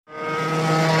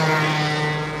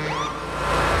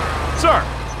Sir,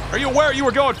 are you aware you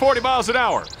were going 40 miles an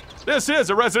hour? This is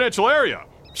a residential area.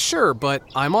 Sure, but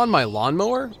I'm on my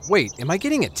lawnmower? Wait, am I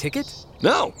getting a ticket?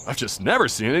 No, I've just never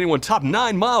seen anyone top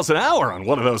 9 miles an hour on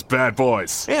one of those bad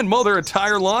boys. And mow their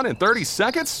entire lawn in 30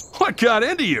 seconds? What got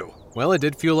into you? Well, it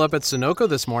did fuel up at Sunoco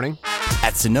this morning.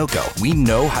 At Sunoco, we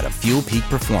know how to fuel peak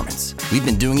performance. We've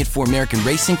been doing it for American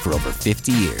racing for over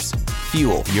 50 years.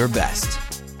 Fuel your best.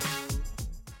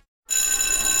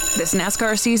 This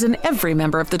NASCAR season, every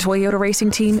member of the Toyota racing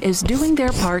team is doing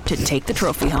their part to take the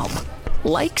trophy home.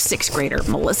 Like 6th grader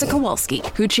Melissa Kowalski,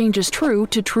 who changes true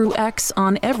to True X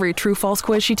on every true-false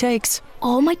quiz she takes.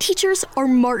 All my teachers are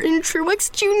Martin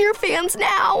Truex Jr. fans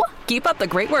now. Keep up the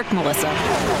great work, Melissa.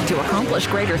 To accomplish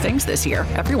greater things this year,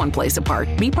 everyone plays a part.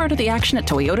 Be part of the action at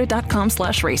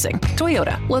toyota.com/racing.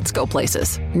 Toyota, let's go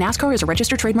places. NASCAR is a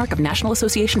registered trademark of National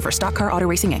Association for Stock Car Auto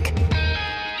Racing, Inc.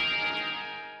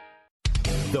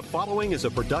 The following is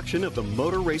a production of the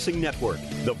Motor Racing Network,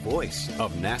 the voice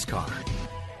of NASCAR.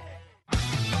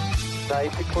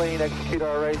 Nice and clean, execute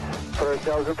our race. Put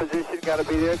ourselves in position, got to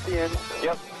be there at the end.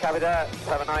 Yep, copy that.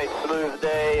 Have a nice, smooth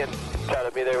day and try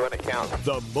to be there when it counts.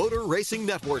 The Motor Racing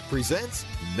Network presents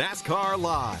NASCAR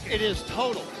Live. It is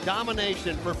total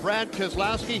domination for Brad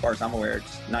Keselowski. As far as I'm aware,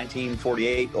 it's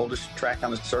 1948, oldest track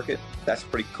on the circuit. That's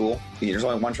pretty cool. There's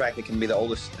only one track that can be the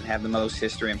oldest and have the most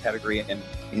history and pedigree, and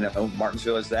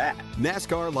Martinsville is that.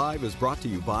 NASCAR Live is brought to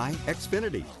you by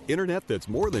Xfinity, internet that's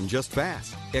more than just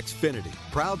fast. Xfinity,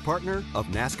 proud partner of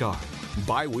NASCAR.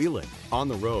 By Whelen, on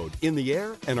the road, in the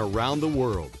air, and around the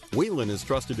world. Whelen is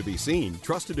trusted to be seen,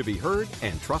 trusted to be heard,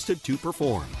 and trusted to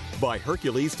perform. By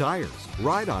Hercules Tires,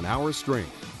 ride on our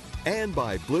strength. And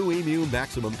by Blue Emu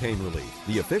Maximum Pain Relief,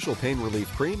 the official pain relief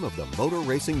cream of the Motor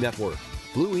Racing Network.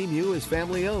 Blue Emu is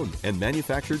family owned and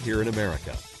manufactured here in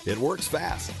America. It works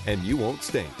fast and you won't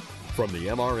stink. From the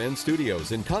MRN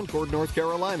studios in Concord, North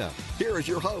Carolina, here is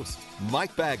your host,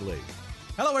 Mike Bagley.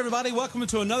 Hello, everybody. Welcome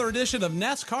to another edition of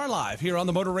NASCAR Live here on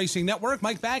the Motor Racing Network.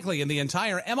 Mike Bagley and the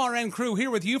entire MRN crew here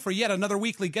with you for yet another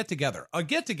weekly get-together. A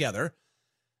get-together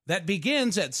that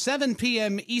begins at 7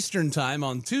 p.m. Eastern Time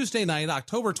on Tuesday night,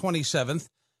 October 27th,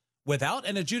 without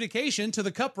an adjudication to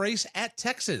the Cup race at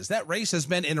Texas. That race has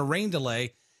been in a rain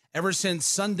delay ever since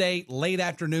Sunday late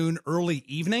afternoon, early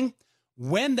evening.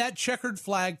 When that checkered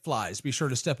flag flies, be sure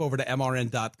to step over to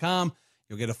MRN.com.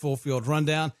 You'll get a full field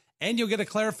rundown, and you'll get a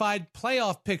clarified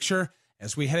playoff picture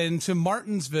as we head into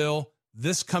Martinsville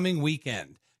this coming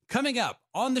weekend. Coming up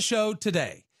on the show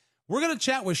today, we're going to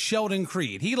chat with Sheldon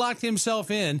Creed. He locked himself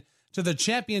in to the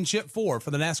Championship 4 for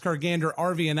the NASCAR Gander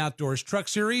RV and Outdoors Truck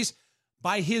Series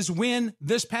by his win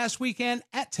this past weekend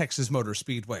at Texas Motor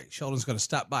Speedway. Sheldon's going to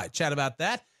stop by, chat about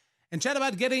that, and chat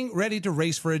about getting ready to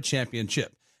race for a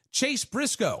championship. Chase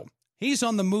Briscoe, he's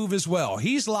on the move as well.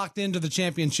 He's locked into the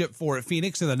Championship 4 at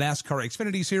Phoenix in the NASCAR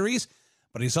Xfinity Series,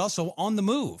 but he's also on the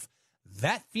move.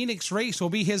 That Phoenix race will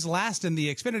be his last in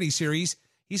the Xfinity Series.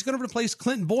 He's going to replace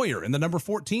Clinton Boyer in the number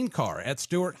 14 car at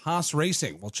Stewart-Haas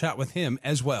Racing. We'll chat with him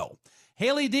as well.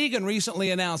 Hailie Deegan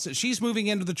recently announced that she's moving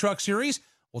into the Truck Series.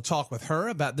 We'll talk with her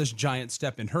about this giant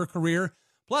step in her career.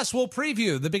 Plus, we'll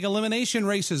preview the big elimination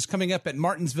races coming up at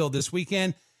Martinsville this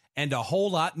weekend and a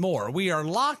whole lot more. We are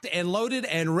locked and loaded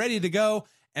and ready to go,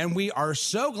 and we are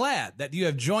so glad that you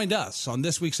have joined us on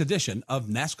this week's edition of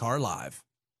NASCAR Live.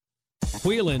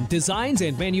 Whelen designs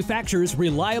and manufactures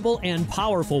reliable and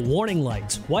powerful warning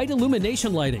lights, white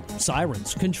illumination lighting,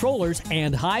 sirens, controllers,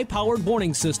 and high-powered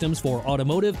warning systems for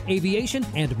automotive, aviation,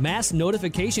 and mass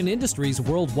notification industries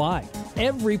worldwide.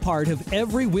 Every part of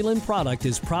every Whelen product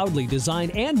is proudly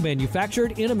designed and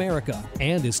manufactured in America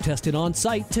and is tested on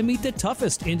site to meet the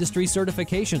toughest industry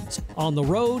certifications. On the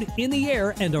road, in the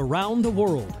air, and around the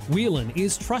world, Whelen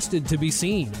is trusted to be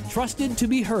seen, trusted to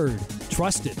be heard,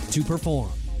 trusted to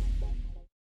perform.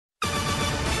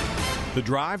 The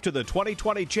drive to the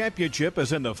 2020 championship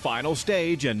is in the final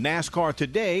stage, and NASCAR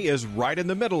Today is right in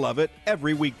the middle of it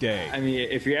every weekday. I mean,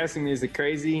 if you're asking me, is it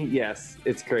crazy? Yes,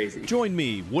 it's crazy. Join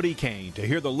me, Woody Kane, to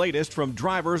hear the latest from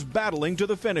drivers battling to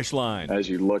the finish line. As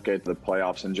you look at the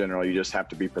playoffs in general, you just have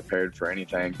to be prepared for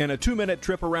anything. In a 2-minute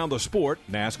trip around the sport,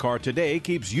 NASCAR Today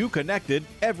keeps you connected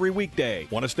every weekday.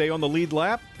 Want to stay on the lead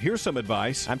lap? Here's some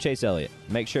advice. I'm Chase Elliott.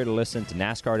 Make sure to listen to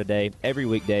NASCAR Today every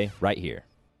weekday right here.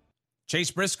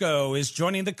 Chase Briscoe is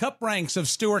joining the Cup ranks of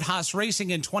Stewart-Haas Racing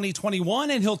in 2021,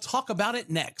 and he'll talk about it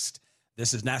next.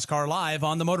 This is NASCAR Live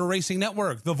on the Motor Racing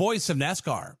Network, the voice of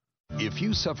NASCAR. If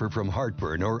you suffer from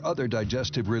heartburn or other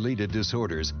digestive-related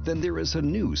disorders, then there is a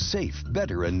new, safe,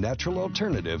 better, and natural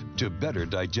alternative to better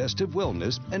digestive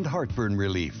wellness and heartburn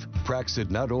relief.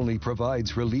 Praxid not only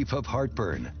provides relief of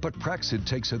heartburn, but Praxid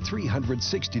takes a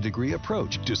 360-degree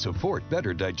approach to support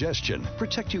better digestion,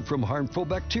 protect you from harmful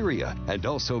bacteria, and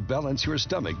also balance your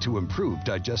stomach to improve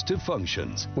digestive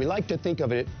functions. We like to think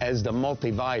of it as the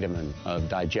multivitamin of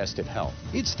digestive health.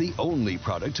 It's the only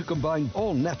product to combine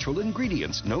all natural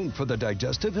ingredients known for the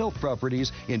digestive health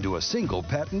properties into a single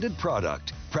patented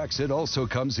product. Praxid also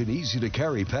comes in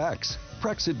easy-to-carry packs.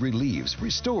 Praxid relieves,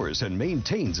 restores, and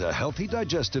maintains a healthy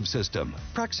digestive system.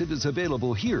 Praxid is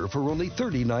available here for only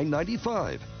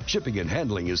 $39.95. Shipping and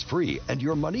handling is free, and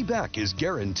your money back is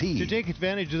guaranteed. To take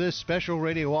advantage of this special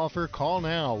radio offer, call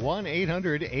now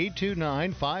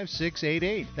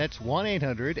 1-800-829-5688. That's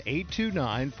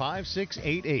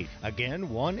 1-800-829-5688. Again,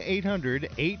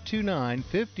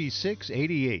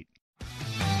 1-800-829-5688.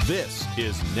 This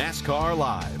is NASCAR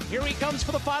Live. Here he comes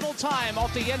for the final time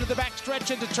off the end of the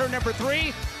backstretch into turn number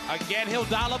 3. Again, he'll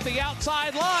dial up the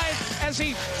outside line as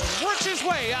he works his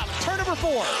way up turn number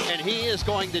 4. And he is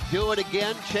going to do it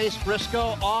again. Chase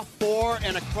Briscoe off 4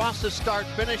 and across the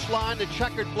start-finish line. The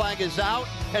checkered flag is out.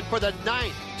 And for the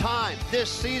 9th time this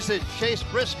season, Chase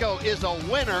Briscoe is a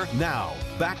winner. Now,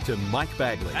 back to Mike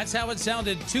Bagley. That's how it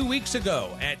sounded 2 weeks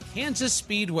ago at Kansas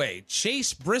Speedway.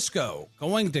 Chase Briscoe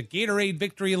going to Gatorade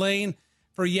Victory Lane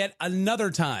for yet another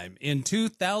time in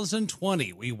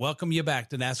 2020. We welcome you back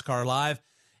to NASCAR Live.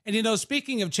 And, you know,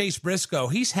 speaking of Chase Briscoe,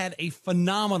 he's had a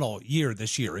phenomenal year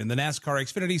this year in the NASCAR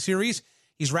Xfinity Series.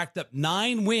 He's racked up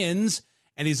 9 wins,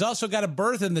 and he's also got a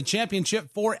berth in the Championship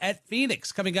 4 at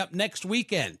Phoenix coming up next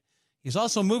weekend. He's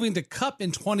also moving to Cup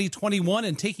in 2021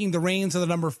 and taking the reins of the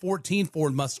number 14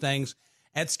 Ford Mustangs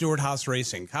at Stewart-Haas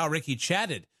Racing. Kyle Rickey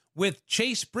chatted with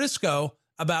Chase Briscoe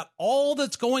about all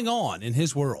that's going on in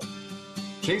his world.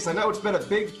 Chase, I know it's been a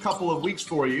big couple of weeks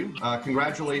for you.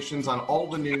 Congratulations on all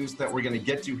the news that we're going to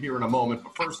get to here in a moment.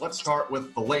 But first, let's start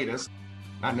with the latest,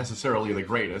 not necessarily the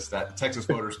greatest, at Texas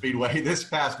Motor Speedway this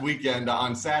past weekend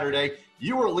on Saturday.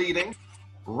 You were leading,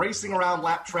 racing around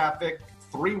lap traffic,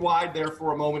 3 wide there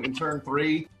for a moment in turn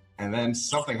 3, and then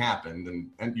something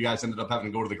happened, and you guys ended up having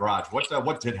to go to the garage.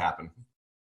 What did happen?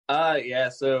 Yeah,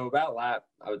 so about lap,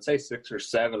 I would say 6 or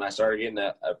 7, I started getting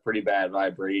a pretty bad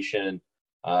vibration.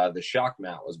 The shock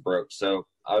mount was broke. So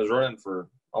I was running for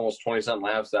almost 20-something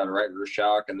laps without a regular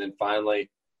shock, and then finally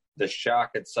the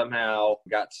shock had somehow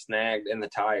got snagged in the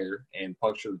tire and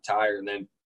punctured the tire, and then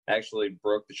actually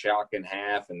broke the shock in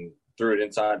half and threw it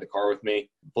inside the car with me,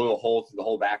 blew a hole through the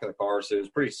whole back of the car. So it was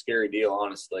a pretty scary deal,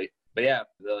 honestly. But yeah,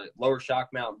 the lower shock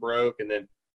mount broke, and then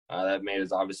that made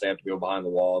us obviously have to go behind the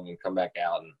wall and then come back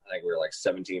out. And I think we were like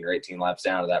 17 or 18 laps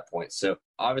down at that point. So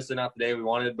obviously not the day we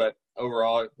wanted, but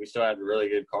overall we still had a really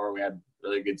good car. We had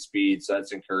really good speed, so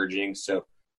that's encouraging. So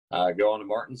go on to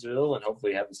Martinsville and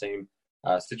hopefully have the same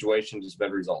situation, just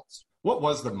better results. What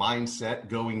was the mindset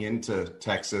going into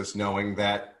Texas, knowing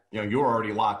that you're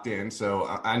already locked in?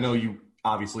 So I know you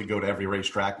obviously go to every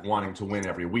racetrack wanting to win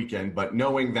every weekend, but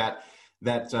knowing that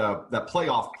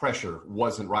playoff pressure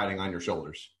wasn't riding on your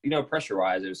shoulders.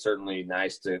 Pressure-wise, it was certainly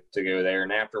nice to go there.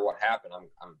 And after what happened,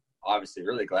 I'm obviously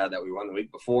really glad that we won the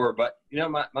week before. But,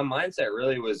 my mindset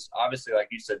really was obviously, like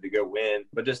you said, to go win,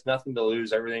 but just nothing to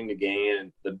lose, everything to gain.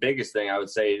 And the biggest thing I would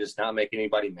say is just not make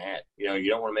anybody mad. You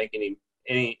don't want to make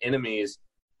any enemies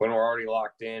when we're already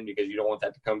locked in, because you don't want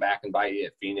that to come back and bite you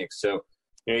at Phoenix. So,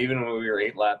 even when we were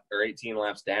 18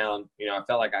 laps down, I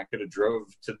felt like I could have drove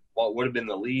to what would have been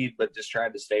the lead, but just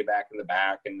tried to stay back in the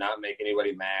back and not make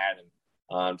anybody mad and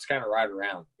just kind of ride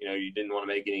around. You didn't want to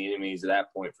make any enemies at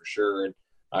that point for sure, and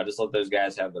just let those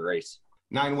guys have the race.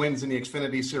 9 wins in the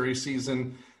Xfinity Series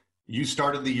season. You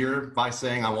started the year by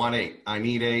saying, I want 8. I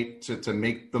need 8 to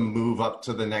make the move up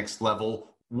to the next level.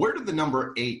 Where did the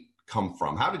number 8 come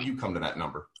from? How did you come to that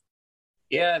number?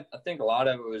 Yeah, I think a lot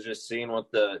of it was just seeing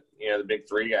what the big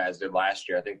 3 guys did last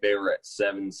year. I think they were at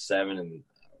 7, and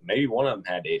maybe one of them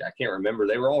had 8. I can't remember.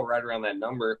 They were all right around that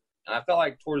number. And I felt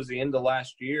like towards the end of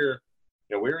last year,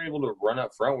 we were able to run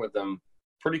up front with them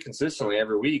pretty consistently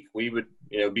every week. We would,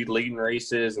 be leading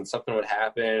races and something would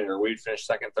happen, or we'd finish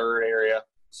second, third area.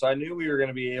 So I knew we were going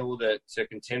to be able to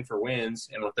contend for wins.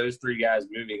 And with those 3 guys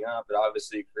moving up, it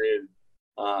obviously created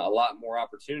a lot more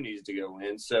opportunities to go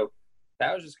in. So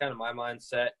that was just kind of my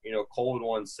mindset. Cole had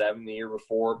won 7 the year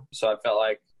before, so I felt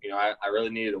like, I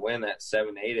really needed to win that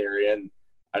 7-8 area, and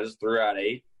I just threw out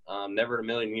 8. Never in a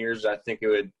million years I think it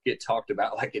would get talked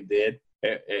about like it did.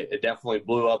 It definitely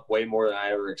blew up way more than I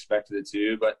ever expected it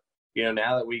to. But,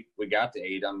 now that we got to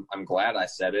 8, I'm glad I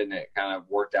said it, and it kind of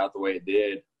worked out the way it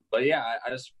did. But yeah,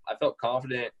 I felt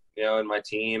confident, in my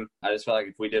team. I just felt like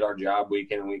if we did our job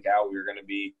week in and week out, we were going to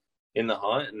be in the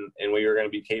hunt and we were going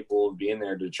to be capable of being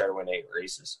there to try to win 8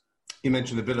 races. You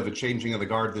mentioned a bit of a changing of the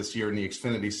guard this year in the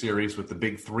Xfinity Series with the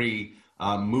big 3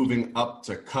 moving up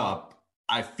to Cup.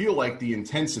 I feel like the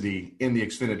intensity in the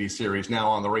Xfinity Series now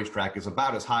on the racetrack is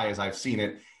about as high as I've seen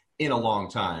it in a long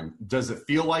time. Does it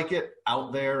feel like it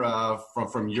out there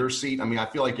from your seat? I mean, I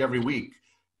feel like every week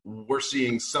we're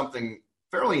seeing something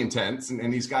fairly intense,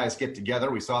 and these guys get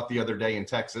together. We saw it the other day in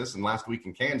Texas and last week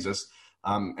in Kansas,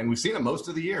 and we've seen it most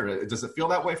of the year. Does it feel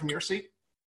that way from your seat?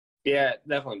 Yeah, it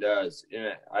definitely does.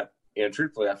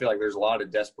 Truthfully, I feel like there's a lot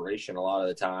of desperation a lot of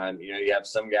the time. You have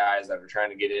some guys that are trying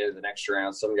to get into the next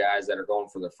round, some guys that are going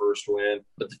for the first win,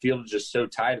 but the field is just so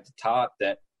tight at the top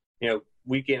that,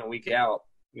 week in and week out,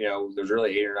 there's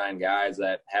really 8 or 9 guys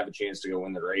that have a chance to go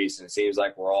win the race, and it seems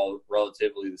like we're all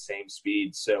relatively the same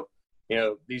speed. So,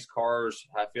 these cars,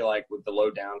 I feel like with the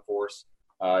low downforce,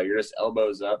 you're just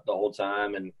elbows up the whole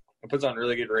time, and it puts on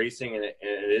really good racing, and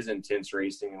it is intense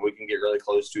racing, and we can get really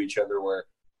close to each other where,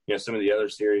 some of the other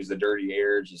series, the dirty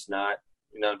air just not,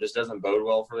 just doesn't bode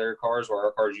well for their cars, where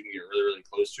our cars, you can get really, really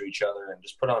close to each other and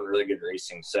just put on really good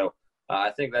racing. So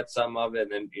I think that's some of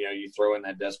it. And then, you throw in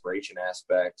that desperation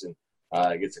aspect and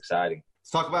it gets exciting.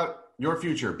 Let's talk about your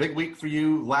future. Big week for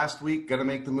you last week. Going to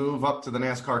make the move up to the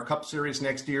NASCAR Cup Series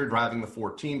next year, driving the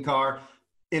 14 car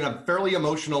in a fairly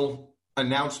emotional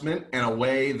announcement and a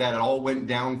way that it all went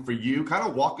down for you. Kind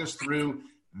of walk us through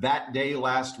that day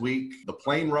last week, the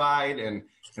plane ride, and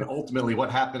ultimately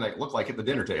what happened, it looked like, at the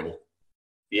dinner table.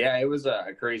 Yeah, it was a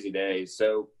crazy day.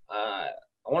 So I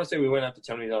want to say we went up to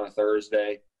Tony's on a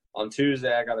Thursday. On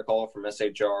Tuesday, I got a call from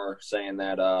SHR saying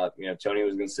that, Tony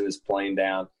was going to send his plane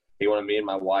down. He wanted me and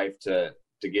my wife to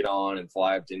get on and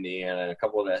fly up to Indiana. And a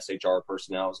couple of the SHR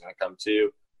personnel was going to come too.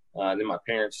 And then my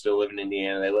parents still live in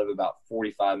Indiana. They live about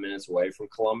 45 minutes away from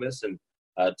Columbus. And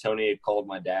Tony had called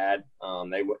my dad.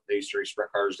 They used to race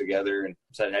sprint cars together and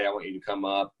said, hey, I want you to come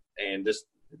up. And just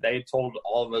they told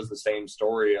all of us the same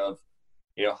story of,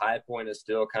 High Point is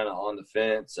still kind of on the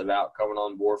fence about coming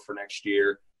on board for next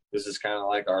year. This is kind of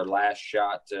like our last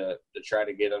shot to try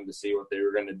to get them to see what they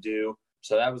were going to do.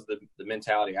 So that was the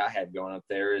mentality I had going up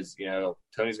there is,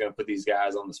 Tony's going to put these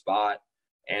guys on the spot.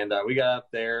 And we got up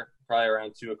there probably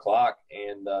around 2:00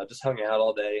 and just hung out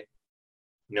all day,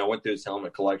 went through his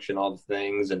helmet collection, all the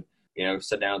things, and,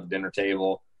 sat down at the dinner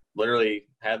table, literally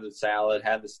had the salad,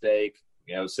 had the steak,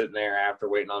 sitting there after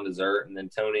waiting on dessert. And then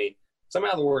Tony,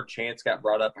 somehow the word chance got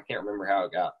brought up. I can't remember how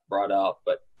it got brought up,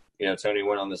 but, Tony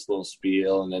went on this little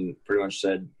spiel and then pretty much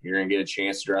said, you're going to get a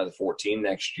chance to drive the 14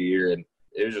 next year. And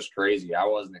it was just crazy. I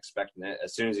wasn't expecting it.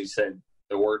 As soon as he said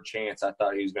the word chance, I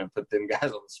thought he was going to put them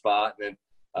guys on the spot. And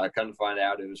then come to find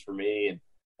out it was for me. And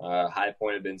High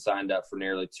Point had been signed up for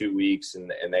nearly 2 weeks,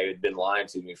 and they had been lying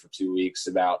to me for 2 weeks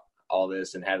about all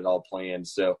this and had it all planned.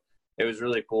 So it was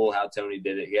really cool how Tony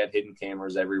did it. He had hidden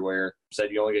cameras everywhere. Said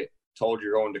you only get told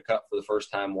you're going to Cup for the first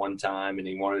time one time, and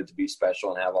he wanted it to be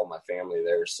special and have all my family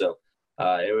there. So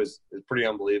it was pretty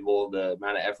unbelievable the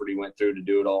amount of effort he went through to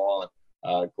do it all.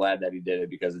 And glad that he did it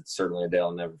because it's certainly a day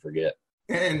I'll never forget.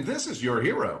 And this is your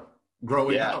hero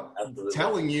growing up, absolutely.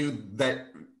 Telling you that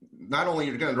not only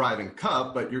you're going to drive in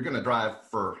Cup, but you're going to drive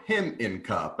for him in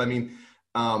Cup. I mean,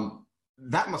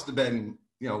 that must have been,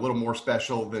 a little more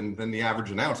special than the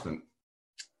average announcement.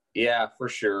 Yeah, for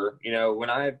sure. When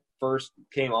I first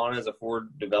came on as a Ford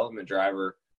development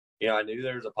driver, I knew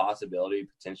there was a possibility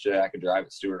potentially I could drive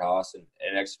at Stewart-Haas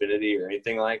and Xfinity or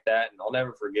anything like that. And I'll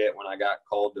never forget when I got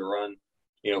called to run,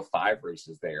 5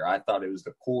 races there. I thought it was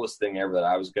the coolest thing ever that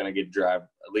I was going to get to drive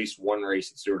at least one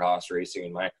race at Stewart-Haas Racing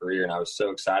in my career. And I was so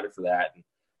excited for that.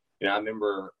 And, I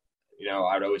remember,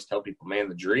 I'd always tell people, man,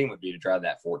 the dream would be to drive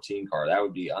that 14 car. That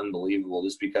would be unbelievable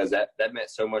just because that meant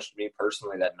so much to me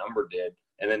personally, that number did.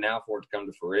 And then now for it to come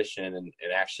to fruition and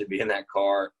actually be in that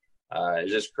car,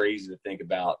 it's just crazy to think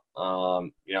about. I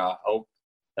hope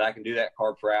that I can do that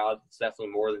car proud. It's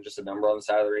definitely more than just a number on the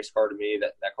side of the race car to me.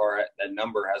 That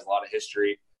number has a lot of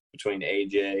history between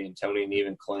AJ and Tony and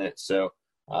even Clint. So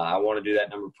I want to do that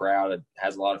number proud. It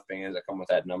has a lot of fans that come with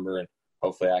that number, and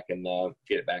hopefully I can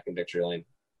get it back in victory lane.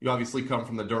 You obviously come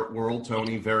from the dirt world,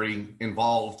 Tony, very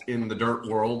involved in the dirt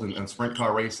world and sprint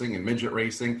car racing and midget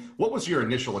racing. What was your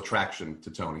initial attraction to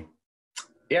Tony?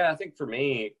 Yeah, I think for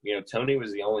me, Tony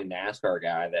was the only NASCAR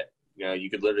guy that,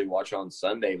 you could literally watch on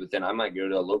Sunday, but then I might go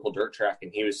to a local dirt track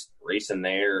and he was racing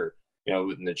there,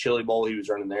 in the Chili Bowl, he was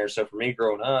running there. So for me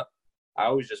growing up, I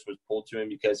always just was pulled to him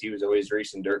because he was always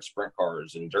racing dirt sprint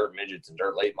cars and dirt midgets and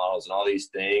dirt late models and all these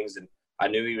things. And I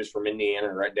knew he was from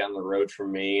Indiana, right down the road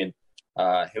from me. And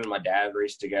him and my dad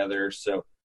raced together. So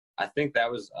I think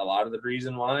that was a lot of the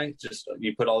reason why. Just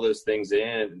you put all those things in,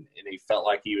 and he felt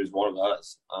like he was one of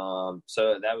us.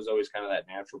 So that was always kind of that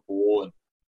natural pull. And,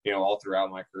 all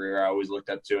throughout my career, I always looked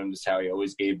up to him, just how he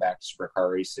always gave back to sprint car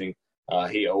racing.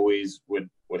 He always would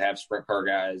have sprint car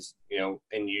guys, in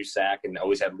USAC, and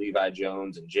always had Levi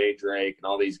Jones and Jay Drake and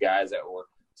all these guys that were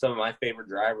some of my favorite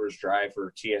drivers drive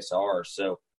for TSR.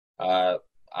 So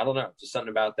I don't know, just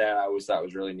something about that I always thought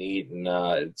was really neat. And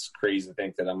it's crazy to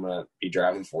think that I'm going to be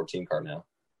driving a 14 car now.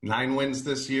 9 wins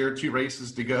this year, 2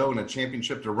 races to go, and a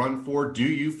championship to run for. Do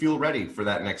you feel ready for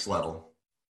that next level?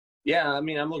 Yeah, I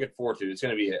mean, I'm looking forward to it. It's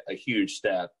going to be a huge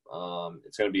step.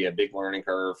 It's going to be a big learning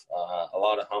curve. A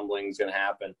lot of humbling is going to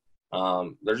happen.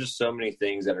 There's just so many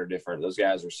things that are different. Those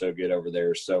guys are so good over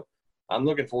there. So I'm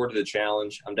looking forward to the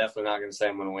challenge. I'm definitely not going to say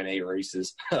I'm going to win 8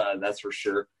 races. That's for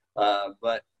sure.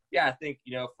 But, yeah, I think,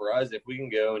 for us, if we can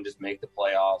go and just make the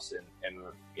playoffs and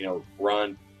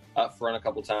run up front a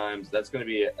couple times, that's going to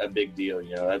be a big deal.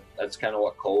 That's kind of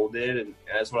what Cole did, and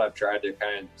that's what I've tried to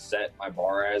kind of set my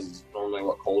bar as, is normally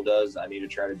what Cole does. I need to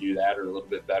try to do that or a little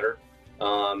bit better.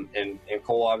 And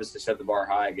Cole obviously set the bar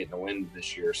high getting a win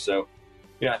this year. So,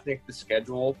 I think the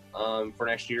schedule for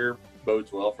next year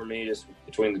bodes well for me, just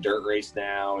between the dirt race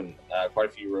now and quite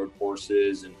a few road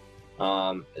courses. And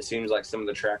it seems like some of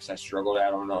the tracks I struggled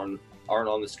at aren't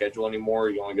on the schedule anymore.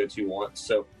 You only go to once.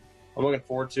 So I'm looking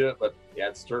forward to it. But, yeah,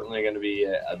 it's certainly going to be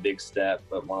a big step,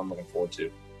 but one I'm looking forward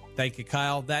to. Thank you,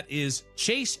 Kyle. That is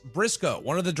Chase Briscoe,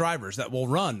 one of the drivers that will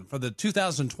run for the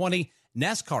 2020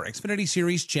 NASCAR Xfinity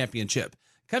Series Championship.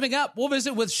 Coming up, we'll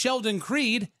visit with Sheldon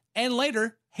Creed, and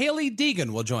later, Haley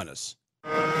Deegan will join us.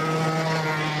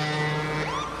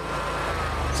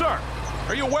 Sir,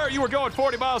 are you aware you were going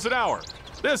 40 miles an hour?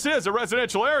 This is a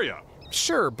residential area.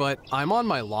 Sure, but I'm on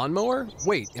my lawnmower.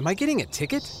 Wait, am I getting a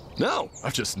ticket? No,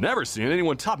 I've just never seen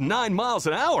anyone top 9 miles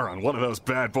an hour on one of those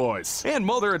bad boys. And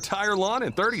mow their entire lawn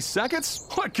in 30 seconds?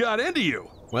 What got into you?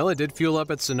 Well, it did fuel up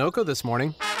at Sunoco this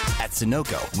morning. At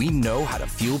Sunoco, we know how to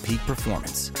fuel peak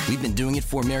performance. We've been doing it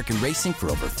for American racing for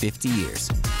over 50 years.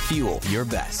 Fuel your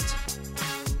best.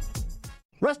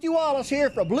 Rusty Wallace here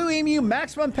for Blue Emu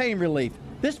Maximum Pain Relief.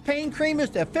 This pain cream is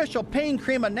the official pain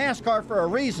cream of NASCAR for a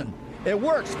reason. It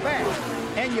works fast,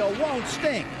 and you won't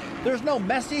stink. There's no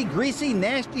messy, greasy,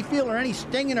 nasty feel or any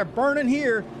stinging or burning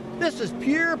here. This is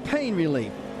pure pain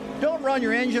relief. Don't run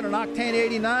your engine on Octane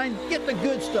 89. Get the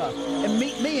good stuff and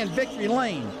meet me in Victory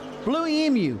Lane. Blue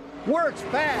Emu works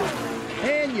fast,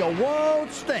 and you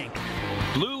won't stink.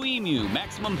 Blue Emu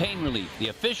Maximum Pain Relief, the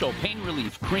official pain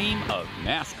relief cream of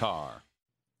NASCAR.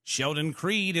 Sheldon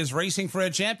Creed is racing for a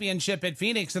championship at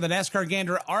Phoenix in the NASCAR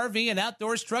Gander RV and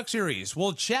Outdoors Truck Series.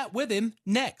 We'll chat with him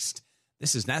next.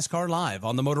 This is NASCAR Live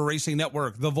on the Motor Racing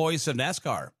Network, the voice of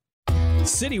NASCAR.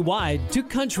 Citywide to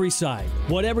countryside.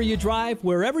 Whatever you drive,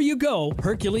 wherever you go,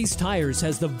 Hercules Tires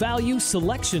has the value,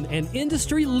 selection, and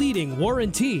industry-leading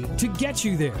warranty to get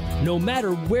you there, no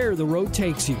matter where the road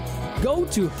takes you. Go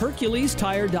to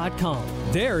HerculesTire.com.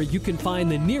 There you can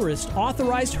find the nearest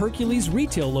authorized Hercules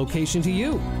retail location to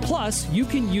you. Plus, you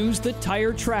can use the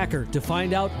tire tracker to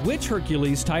find out which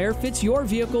Hercules tire fits your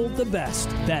vehicle the best.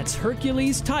 That's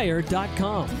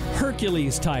HerculesTire.com.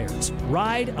 Hercules Tires.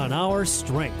 Ride on our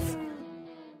strength.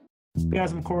 Hey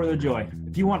guys, I'm Corey LaJoy.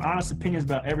 If you want honest opinions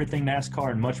about everything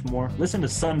NASCAR and much more, listen to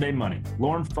Sunday Money.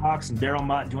 Lauren Fox and Daryl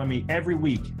Mott join me every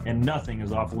week, and nothing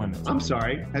is off limits. I'm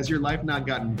sorry, has your life not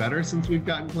gotten better since we've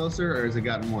gotten closer, or has it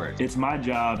gotten worse? It's my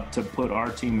job to put our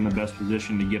team in the best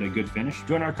position to get a good finish.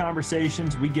 Join our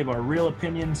conversations. We give our real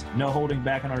opinions, no holding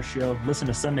back on our show. Listen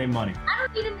to Sunday Money. I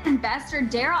don't need an investor,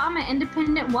 Daryl. I'm an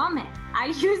independent woman. I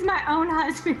use my own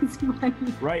husband's money.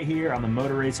 Right here on the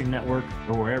Motor Racing Network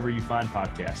or wherever you find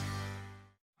podcasts.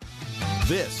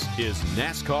 This is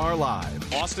NASCAR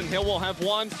Live. Austin Hill will have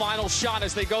one final shot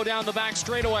as they go down the back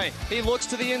straightaway. He looks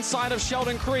to the inside of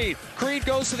Sheldon Creed. Creed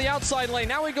goes to the outside lane.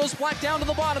 Now he goes black down to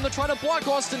the bottom to try to block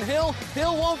Austin Hill.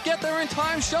 Hill won't get there in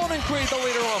time. Sheldon Creed, the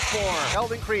leader of 4.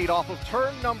 Sheldon Creed off of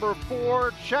turn number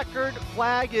 4. Checkered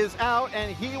flag is out,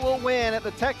 and he will win at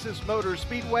the Texas Motor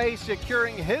Speedway,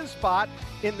 securing his spot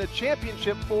in the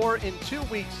championship 4 in 2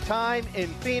 weeks' time in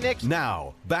Phoenix.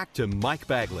 Now, back to Mike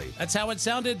Bagley. That's how it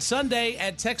sounded Sunday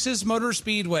at Texas Motor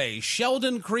Speedway.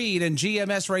 Sheldon Creed and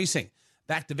GMS Racing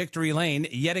back to victory lane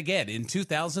yet again in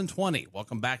 2020.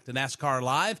 Welcome back to NASCAR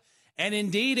Live. And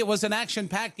indeed, it was an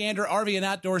action-packed Gander RV and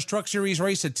Outdoors Truck Series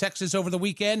race at Texas over the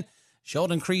weekend.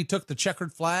 Sheldon Creed took the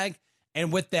checkered flag,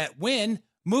 and with that win,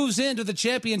 moves into the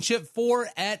championship 4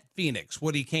 at Phoenix.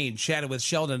 Woody Kane chatted with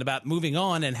Sheldon about moving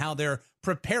on and how they're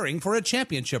preparing for a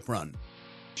championship run.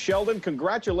 Sheldon,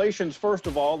 congratulations, first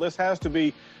of all. This has to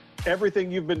be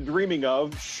everything you've been dreaming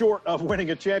of, short of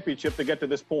winning a championship, to get to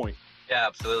this point. Yeah,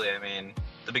 absolutely. I mean,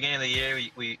 at the beginning of the year,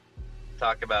 we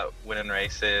talk about winning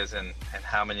races and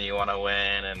how many you want to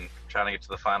win and trying to get to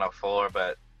the Final Four,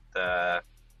 but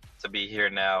to be here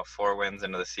now, 4 wins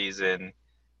into the season,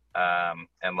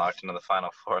 and locked into the Final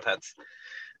Four, that's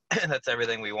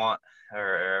everything we want,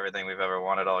 or everything we've ever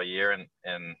wanted all year,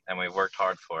 and we've worked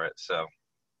hard for it. So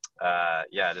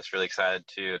yeah, just really excited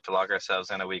to lock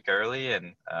ourselves in a week early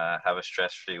and have a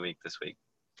stress-free week this week.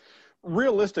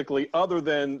 Realistically, other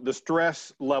than the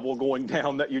stress level going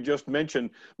down that you just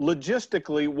mentioned,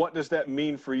 logistically, what does that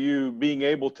mean for you, being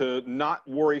able to not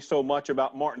worry so much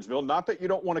about Martinsville? Not that you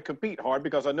don't want to compete hard,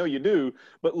 because I know you do,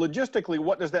 but logistically,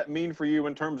 what does that mean for you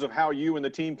in terms of how you and the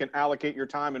team can allocate your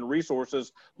time and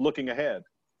resources looking ahead?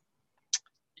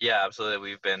 Yeah, absolutely.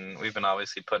 We've been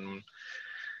obviously putting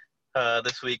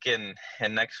this week and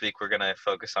next week we're going to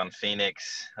focus on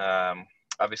Phoenix.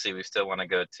 Obviously, we still want to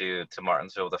go to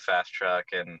Martinsville with a fast truck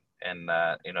and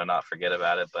not forget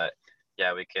about it. But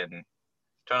yeah, we can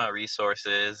turn our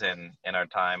resources and our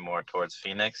time more towards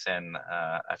Phoenix, and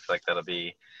I feel like that'll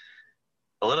be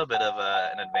a little bit of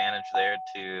an advantage there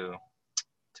to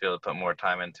be able to put more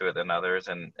time into it than others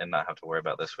and not have to worry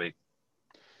about this week.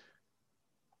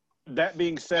 That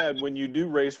being said, when you do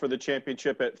race for the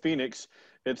championship at Phoenix,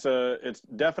 it's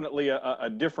definitely a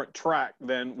different track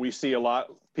than we see a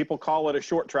lot. People call it a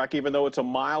short track, even though it's a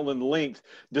mile in length.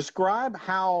 Describe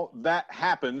how that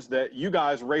happens, that you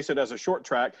guys race it as a short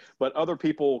track, but other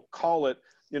people call it,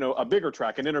 a bigger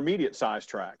track, an intermediate size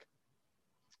track.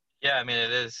 Yeah, I mean,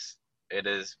 it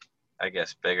is, I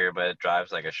guess, bigger, but it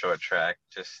drives like a short track,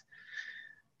 just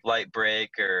light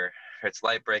brake, or it's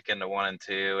light brake into 1 and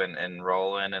 2 and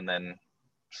rolling, and then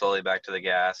slowly back to the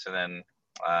gas, and then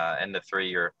into 3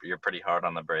 you're pretty hard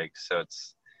on the brakes. So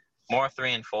it's more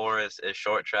 3 and 4 is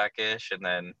short track-ish, and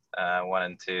then 1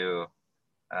 and 2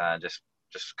 just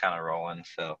kind of rolling.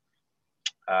 So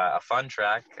a fun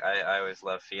track. I always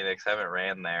love Phoenix. I haven't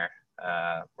ran there,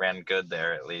 ran good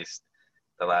there at least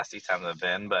the last 2 times I've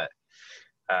been, but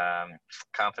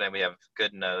confident we have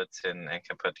good notes and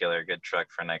can put together a good truck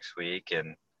for next week.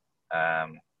 And I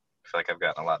feel like I've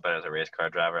gotten a lot better as a race car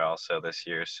driver also this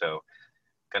year. So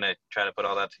going to try to put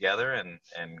all that together and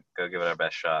go give it our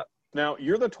best shot. Now,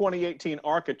 you're the 2018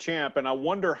 ARCA champ, and I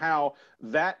wonder how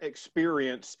that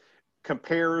experience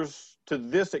compares to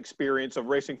this experience of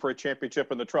racing for a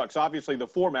championship in the trucks. Obviously, the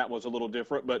format was a little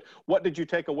different, but what did you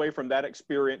take away from that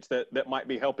experience that might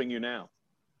be helping you now?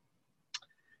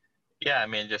 Yeah, I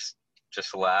mean, just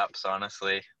laps,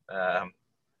 honestly.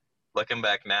 Looking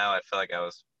back now, I feel like I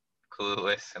was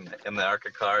clueless in the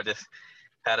ARCA car. Just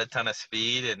had a ton of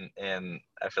speed, and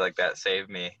I feel like that saved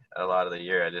me a lot of the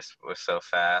year. I just was so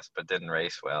fast, but didn't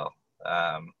race well.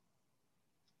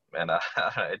 And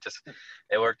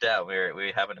it worked out.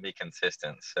 We happened to be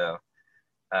consistent. So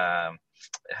it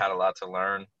had a lot to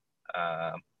learn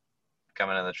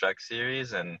coming in the truck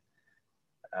series, and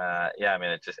yeah, I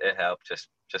mean, it helped just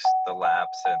the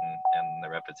laps and the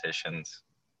repetitions.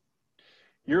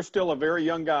 You're still a very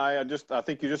young guy. I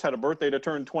think you just had a birthday to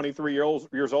turn 23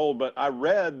 years old, but I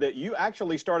read that you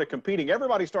actually started competing.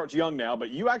 Everybody starts young now,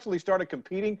 but you actually started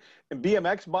competing in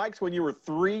BMX bikes when you were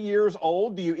 3 years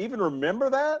old. Do you even remember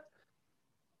that?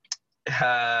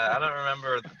 I don't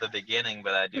remember the beginning,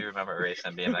 but I do remember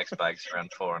racing BMX bikes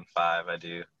around 4 and 5. I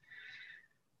do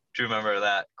remember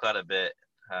that quite a bit.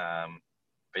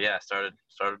 But yeah, started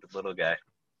a little guy.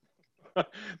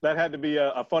 That had to be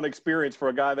a fun experience for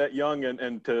a guy that young,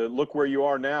 and to look where you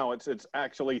are now. It's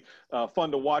actually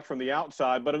fun to watch from the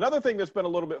outside. But another thing that's been a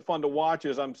little bit fun to watch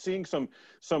is I'm seeing some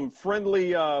friendly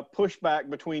pushback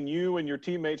between you and your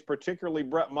teammates, particularly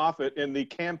Brett Moffitt, in the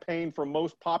campaign for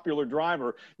most popular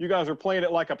driver. You guys are playing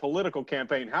it like a political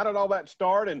campaign. How did all that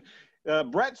start? And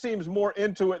Brett seems more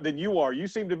into it than you are. You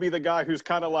seem to be the guy who's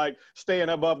kind of like staying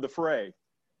above the fray.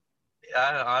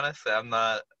 Honestly, I'm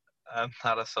not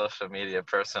a social media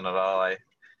person at all.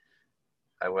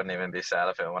 I wouldn't even be sad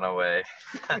if it went away.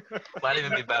 Might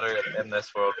even be better in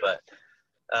this world, but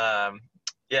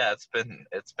yeah, it's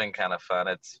been kind of fun.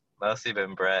 It's mostly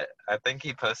been Brett. I think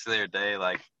he posted the other day,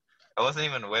 like, I wasn't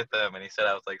even with him, and he said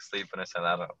I was like sleeping or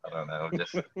something. I don't know.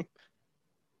 Just it's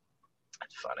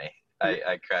funny.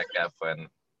 I crack up when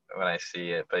I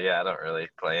see it, but yeah, I don't really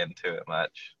play into it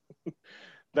much.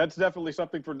 That's definitely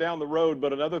something for down the road.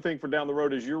 But another thing for down the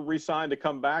road is you're re-signed to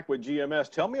come back with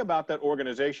GMS. Tell me about that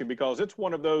organization, because it's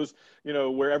one of those,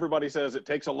 where everybody says it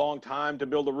takes a long time to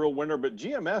build a real winner, but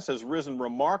GMS has risen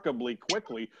remarkably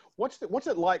quickly. What's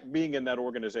it like being in that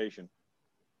organization?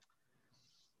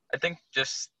 I think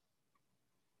just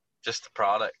just the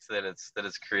product that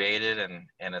it's created,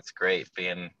 and it's great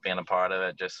being a part of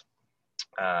it. Just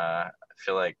I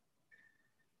feel like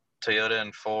Toyota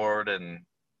and Ford and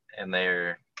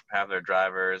they have their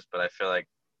drivers, but I feel like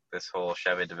this whole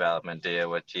Chevy development deal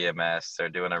with GMS, they're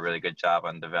doing a really good job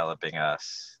on developing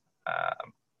us,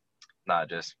 not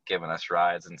just giving us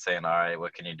rides and saying, all right,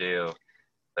 what can you do?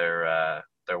 They're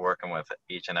working with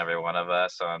each and every one of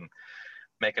us on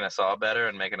making us all better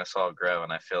and making us all grow.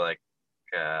 And I feel like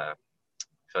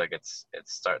it's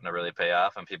starting to really pay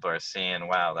off, and people are seeing,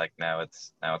 wow, like now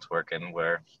it's working.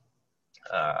 We're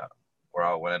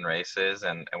all winning races,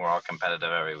 and we're all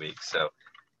competitive every week. So,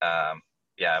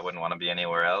 yeah, I wouldn't want to be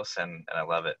anywhere else, and I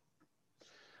love it.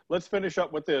 Let's finish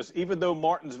up with this. Even though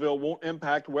Martinsville won't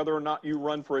impact whether or not you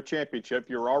run for a championship,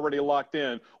 you're already locked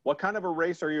in. What kind of a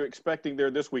race are you expecting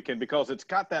there this weekend? Because it's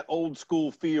got that old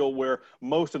school feel where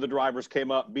most of the drivers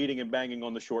came up beating and banging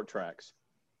on the short tracks.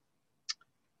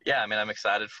 Yeah, I mean, I'm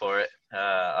excited for it.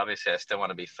 Obviously, I still want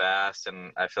to be fast,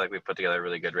 and I feel like we put together a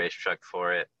really good race truck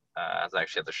for it. I was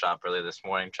actually at the shop earlier this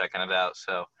morning checking it out.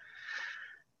 So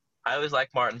I always like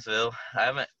Martinsville. I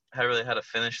haven't really had a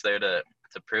finish there to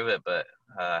prove it, but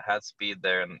had speed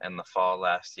there in the fall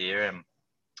last year, and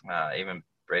even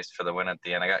raced for the win at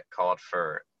the end. I got called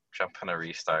for jumping a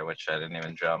restart, which I didn't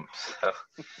even jump. So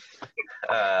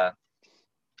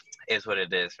is what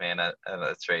it is, man.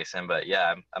 It's racing. But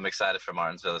yeah, I'm excited for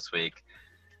Martinsville this week.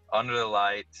 Under the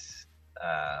lights,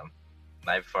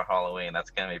 night before Halloween. That's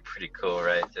gonna be pretty cool,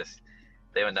 right? Just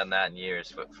they haven't done that in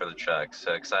years for the truck.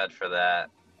 So excited for that.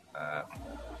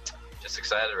 Just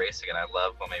excited to race again. I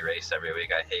love when we race every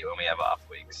week. I hate when we have off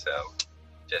weeks. So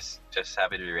just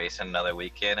happy to be racing another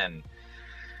weekend, and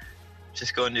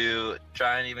just going to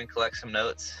try and even collect some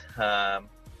notes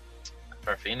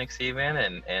for Phoenix even,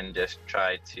 and just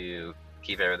try to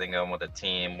keep everything going with the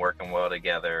team, working well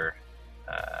together,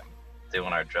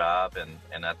 doing our job,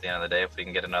 and at the end of the day, if we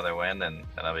can get another win, then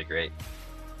that'll be great.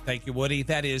 Thank you, Woody.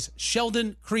 That is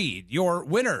Sheldon Creed, your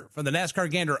winner from the NASCAR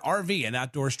Gander RV and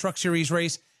Outdoors Truck Series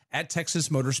race at Texas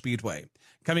Motor Speedway.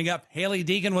 Coming up, Haley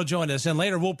Deegan will join us, and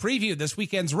later we'll preview this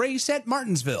weekend's race at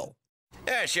Martinsville.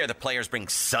 Yeah, sure, the players bring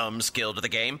some skill to the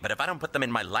game, but if I don't put them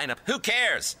in my lineup, who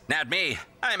cares? Not me.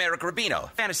 I'm Eric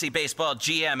Rubino, fantasy baseball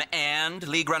GM and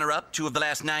league runner-up 2 of the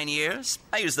last 9 years.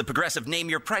 I use the Progressive Name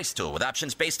Your Price tool with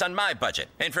options based on my budget.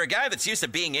 And for a guy that's used to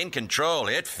being in control,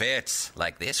 it fits.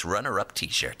 Like this runner-up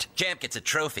t-shirt. Champ gets a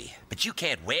trophy, but you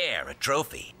can't wear a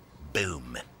trophy.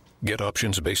 Boom. Get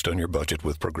options based on your budget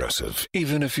with Progressive,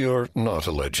 even if you're not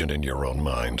a legend in your own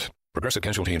mind. Progressive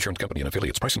Casualty Insurance Company and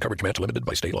affiliates. Price and coverage match limited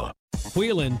by state law.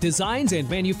 Whelen designs and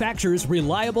manufactures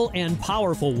reliable and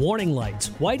powerful warning lights,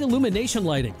 white illumination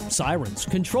lighting, sirens,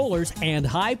 controllers, and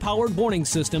high-powered warning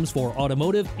systems for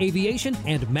automotive, aviation,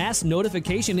 and mass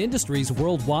notification industries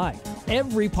worldwide.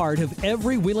 Every part of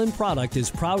every Whelen product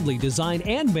is proudly designed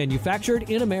and manufactured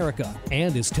in America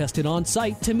and is tested on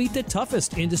site to meet the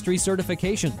toughest industry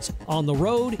certifications. On the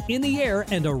road, in the air,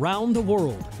 and around the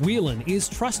world, Whelen is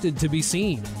trusted to be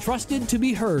seen, trusted to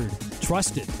be heard,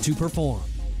 trusted to perform.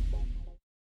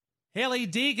 Haley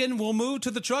Deegan will move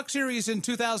to the Truck Series in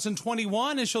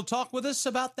 2021, and she'll talk with us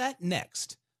about that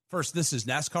next. First, this is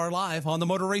NASCAR Live on the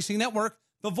Motor Racing Network,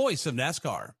 the voice of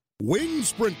NASCAR. Wing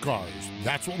Sprint Cars.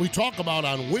 That's what we talk about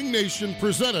on Wing Nation,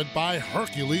 presented by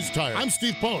Hercules Tire. I'm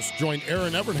Steve Post. Join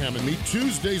Aaron Evernham and me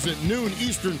Tuesdays at noon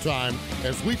Eastern Time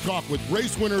as we talk with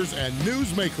race winners and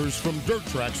newsmakers from dirt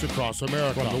tracks across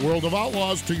America. From the world of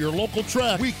outlaws to your local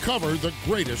track, we cover the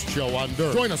greatest show on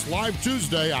dirt. Join us live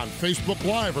Tuesday on Facebook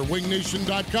Live or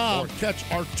wingnation.com, or catch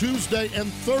our Tuesday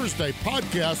and Thursday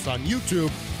podcasts on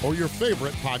YouTube or your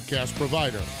favorite podcast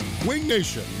provider. Wing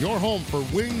Nation, your home for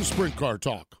Wing Sprint Car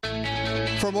talk.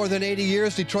 For more than 80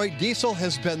 years, Detroit Diesel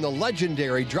has been the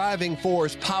legendary driving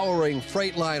force powering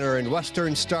Freightliner and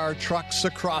Western Star trucks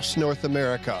across North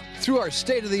America. Through our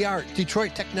state-of-the-art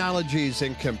Detroit technologies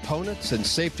and components and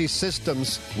safety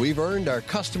systems, we've earned our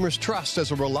customers' trust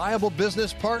as a reliable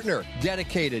business partner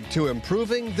dedicated to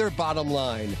improving their bottom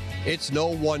line. It's no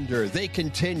wonder they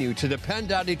continue to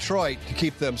depend on Detroit to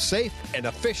keep them safe and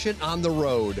efficient on the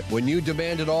road. When you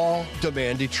demand it all,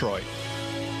 demand Detroit.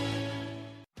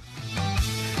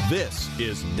 This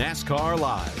is NASCAR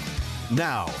Live.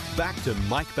 Now, back to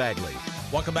Mike Bagley.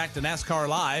 Welcome back to NASCAR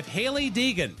Live. Haley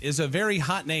Deegan is a very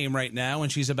hot name right now, and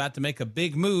she's about to make a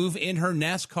big move in her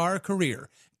NASCAR career.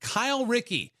 Kyle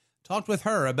Rickey talked with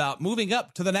her about moving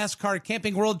up to the NASCAR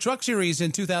Camping World Truck Series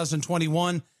in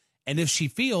 2021, and if she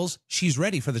feels she's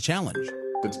ready for the challenge.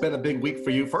 It's been a big week for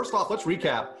you. First off, let's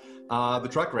recap the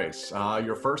truck race.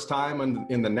 Your first time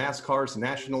in the NASCAR's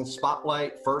national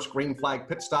spotlight, first green flag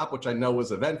pit stop, which I know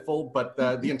was eventful, but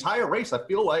the entire race, I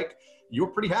feel like you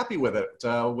were pretty happy with it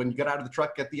when you got out of the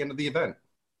truck at the end of the event.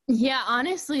 Yeah,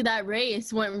 honestly, that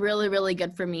race went really, really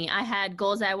good for me. I had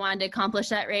goals I wanted to accomplish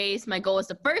that race. My goal was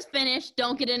to first finish,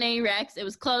 don't get in any wrecks. It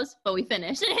was close, but we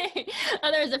finished.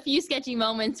 There was a few sketchy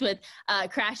moments with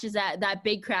crashes, that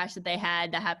big crash that they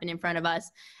had that happened in front of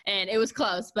us, and it was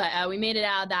close, but we made it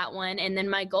out of that one. And then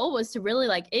my goal was to really,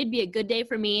 it'd be a good day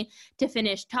for me to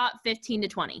finish top 15 to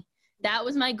 20. That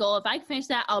was my goal. If I finish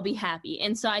that, I'll be happy.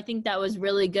 And so I think that was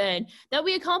really good that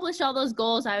we accomplished all those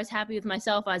goals. I was happy with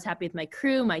myself. I was happy with my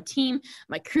crew, my team,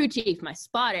 my crew chief, my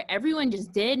spotter. Everyone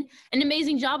just did an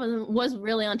amazing job and was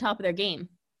really on top of their game.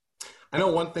 I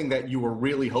know one thing that you were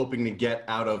really hoping to get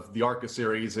out of the ARCA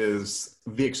series is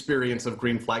the experience of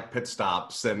green flag pit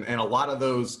stops and a lot of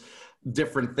those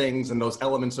different things and those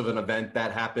elements of an event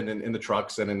that happened in the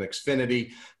trucks and in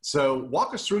Xfinity. So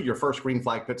walk us through your first green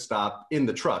flag pit stop in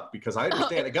the truck, because I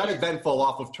understand it got eventful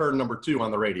off of turn number 2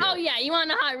 on the radio. Oh yeah, you want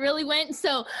to know how it really went?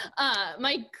 So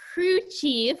my crew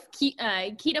chief keyed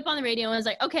up on the radio and was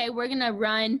like, okay, we're gonna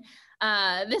run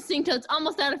this thing till it's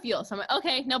almost out of fuel. So I'm like,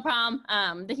 okay, no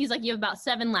problem. He's like, you have about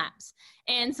 7 laps.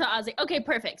 And so I was like, okay,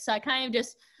 perfect. So I kind of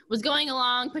just was going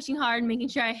along, pushing hard, making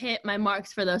sure I hit my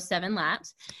marks for those 7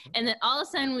 laps. And then all of a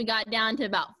sudden we got down to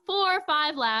about 4 or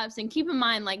 5 laps. And keep in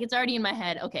mind, it's already in my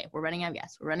head, okay, we're running out of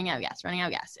gas, we're running out of gas, running out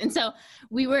of gas. And so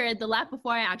we were the lap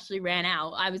before I actually ran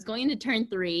out. I was going into turn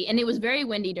 3 and it was very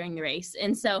windy during the race.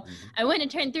 And so I went to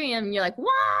turn 3 and you're like, wah!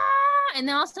 And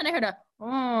then all of a sudden I heard a,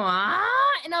 wah!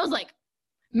 And I was like,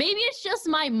 maybe it's just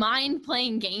my mind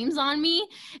playing games on me.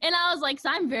 And I was like, so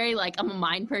I'm very I'm a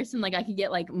mind person. I could get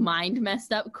mind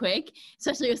messed up quick,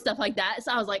 especially with stuff like that.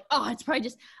 So I was like, oh, I'm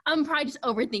probably just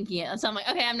overthinking it. So I'm like,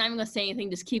 okay, I'm not even gonna say anything.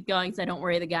 Just keep going so I don't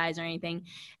worry the guys or anything.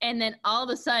 And then all of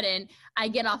a sudden I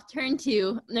get off turn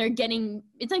 2.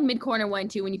 It's mid corner 1,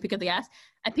 2 when you pick up the gas.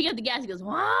 I pick up the gas, he goes,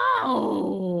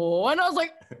 wow. And I was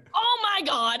like, oh my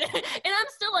God. And I'm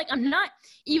still I'm not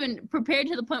even prepared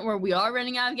to the point where we are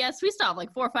running out of gas. We still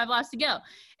have 4 or 5 laps to go.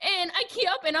 And I key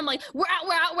up and I'm like, we're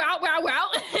out. And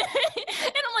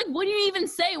I'm like, what do you even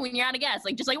say when you're out of gas?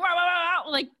 Just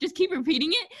wow. Just keep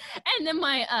repeating it. And then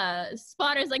my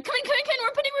spotter's like, come in, we're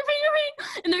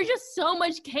repeating. And there's just so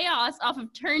much chaos off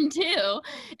of turn 2.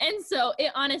 And so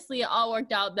it honestly all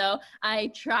worked out though.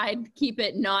 I tried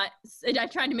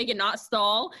to make it not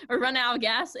stall or run out of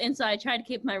gas. And so I tried to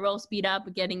keep my roll speed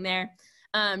up, getting there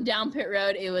down pit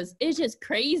road. It's just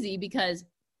crazy because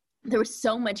there was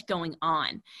so much going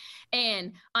on.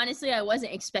 And honestly, I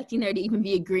wasn't expecting there to even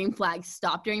be a green flag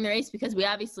stop during the race, because we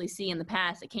obviously see in the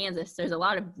past at Kansas, there's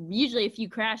usually a few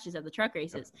crashes at the truck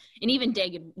races. And even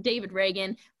David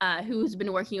Reagan, who's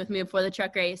been working with me before the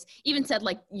truck race, even said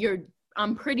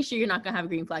I'm pretty sure you're not going to have a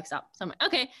green flag stop. So I'm like,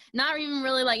 okay, not even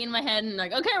really in my head and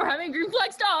okay, we're having a green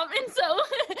flag stop. And so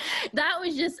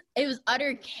it was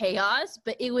utter chaos,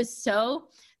 but it was so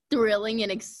thrilling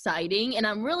and exciting. And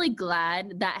I'm really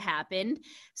glad that happened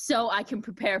so I can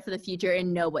prepare for the future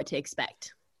and know what to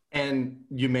expect. And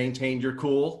you maintained your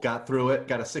cool, got through it,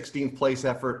 got a 16th place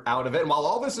effort out of it. And while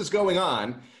all this is going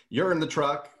on, you're in the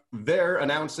truck, they're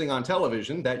announcing on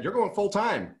television that you're going full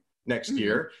time next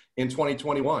year in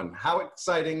 2021. How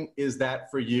exciting is that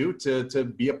for you to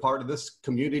be a part of this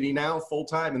community now full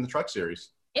time in the truck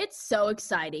series? It's so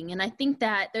exciting. And I think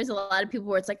that there's a lot of people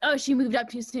where it's oh, she moved up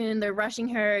too soon, they're rushing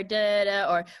her,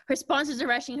 or her sponsors are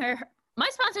rushing her. My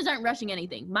sponsors aren't rushing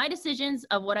anything. My decisions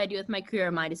of what I do with my career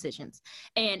are my decisions.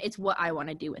 And it's what I want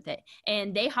to do with it.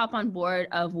 And they hop on board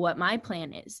of what my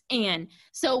plan is. And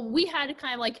so we had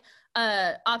kind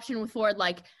of option with Ford,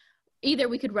 either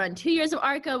we could run 2 years of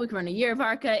ARCA, we could run a year of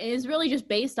ARCA. It is really just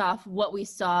based off what we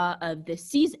saw of this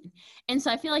season. And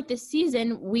so I feel like this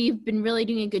season, we've been really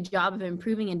doing a good job of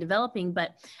improving and developing.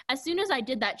 But as soon as I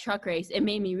did that truck race, it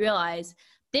made me realize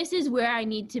this is where I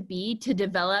need to be to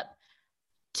develop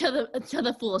to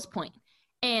the fullest point.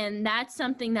 And that's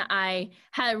something that I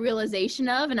had a realization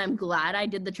of, and I'm glad I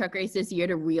did the truck race this year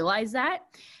to realize that.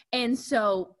 And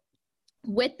so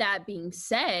with that being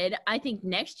said, I think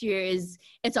next year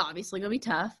it's obviously going to be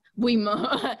tough. We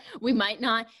might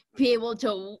not be able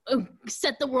to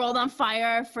set the world on fire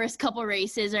our first couple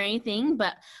races or anything,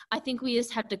 but I think we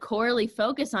just have to corely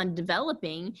focus on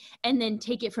developing and then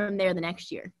take it from there the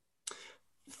next year.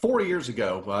 4 years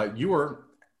ago, you were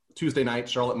Tuesday night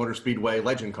Charlotte Motor Speedway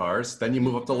Legend Cars. Then you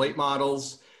move up to late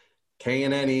models,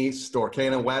 K&N East or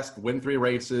K&N West, win 3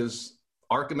 races,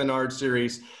 ARCA Menard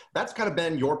Series. That's kind of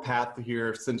been your path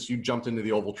here since you jumped into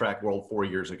the oval track world 4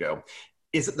 years ago.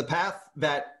 Is it the path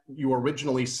that you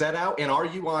originally set out? And are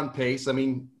you on pace? I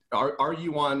mean, are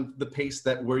you on the pace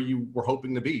that where you were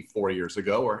hoping to be 4 years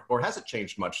ago, or has it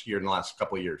changed much here in the last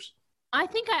couple of years? I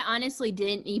think I honestly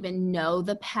didn't even know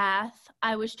the path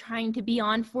I was trying to be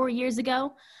on 4 years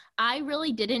ago. I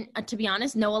really didn't, to be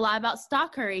honest, know a lot about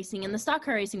stock car racing in the stock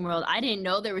car racing world. I didn't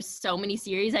know there were so many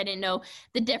series. I didn't know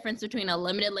the difference between a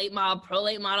limited late model, pro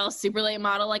late model, super late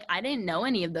model. Like, I didn't know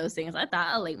any of those things. I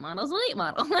thought a late model is a late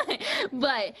model.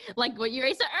 But like what you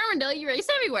race at Irwindale, you race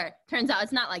everywhere. Turns out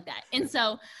it's not like that. And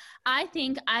so I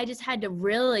think I just had to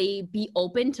really be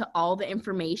open to all the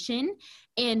information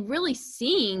and really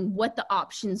seeing what the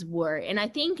options were. And I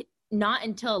think not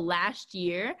until last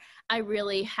year, I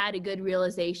really had a good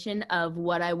realization of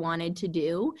what I wanted to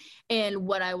do and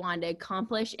what I wanted to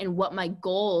accomplish and what my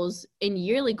goals and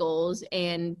yearly goals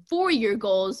and 4-year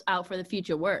goals out for the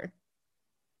future were.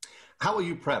 How will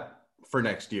you prep for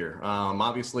next year?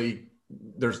 Obviously,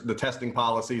 there's the testing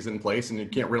policies in place and you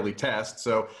can't really test.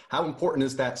 So how important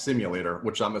is that simulator,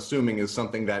 which I'm assuming is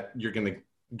something that you're going to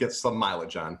get some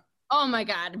mileage on? Oh my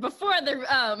God. Before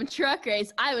the truck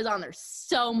race, I was on there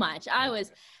so much.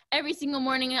 Every single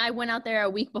morning I went out there a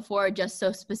week before just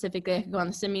so specifically I could go on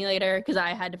the simulator because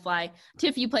I had to fly to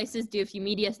a few places, do a few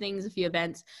media things, a few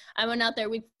events. I went out there a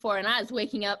week before and I was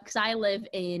waking up because I live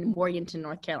in Morganton,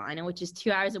 North Carolina, which is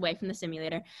 2 hours away from the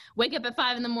simulator. Wake up at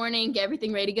 5 in the morning, get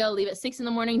everything ready to go, leave at 6 in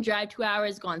the morning, drive 2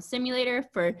 hours, go on simulator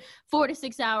for 4 to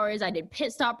 6 hours. I did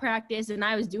pit stop practice and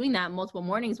I was doing that multiple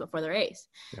mornings before the race.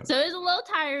 Yep. So it was a little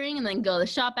tiring, and then go to the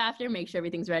shop after, make sure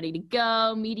everything's ready to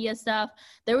go, media stuff.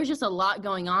 There was just a lot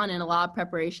going on and a lot of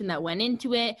preparation that went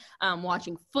into it,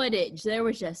 watching footage. There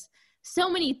was just so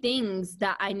many things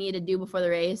that I needed to do before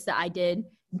the race that I did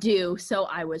do, so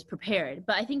I was prepared.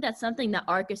 But I think that's something that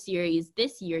ARCA Series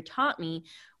this year taught me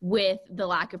with the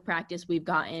lack of practice we've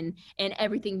gotten and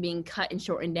everything being cut and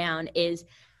shortened down, is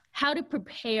how to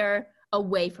prepare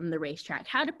away from the racetrack,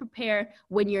 how to prepare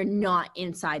when you're not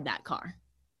inside that car.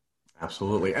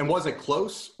 Absolutely. And was it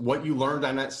close, what you learned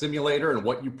on that simulator and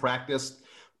what you practiced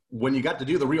when you got to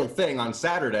do the real thing on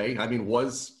Saturday? I mean,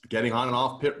 was getting on and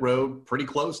off pit road pretty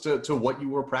close to what you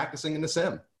were practicing in the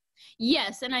sim?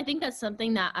 Yes, and I think that's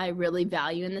something that I really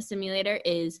value in the simulator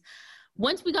is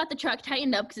once we got the truck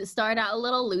tightened up, because it started out a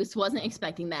little loose, wasn't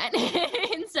expecting that.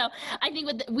 And so I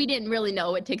think we didn't really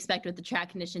know what to expect with the track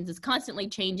conditions. It's constantly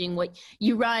changing. What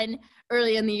you run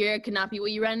early in the year could not be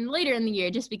what you run later in the year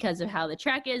just because of how the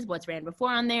track is, what's ran before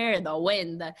on there, the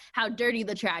wind, how dirty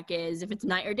the track is, if it's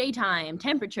night or daytime,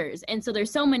 temperatures. And so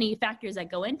there's so many factors that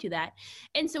go into that.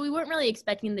 And so we weren't really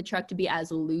expecting the truck to be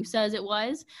as loose as it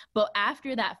was. But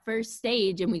after that first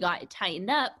stage and we got it tightened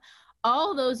up,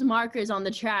 all those markers on the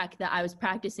track that I was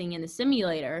practicing in the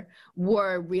simulator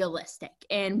were realistic.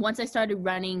 And once I started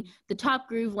running the top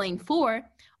groove lane 4,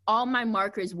 all my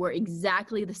markers were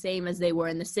exactly the same as they were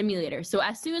in the simulator. So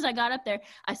as soon as I got up there,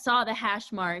 I saw the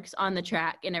hash marks on the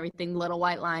track and everything, little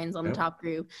white lines on the top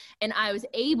groove. And I was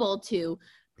able to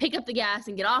pick up the gas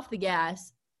and get off the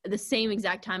gas the same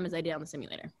exact time as I did on the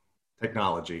simulator.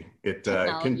 Technology. It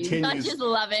continues I just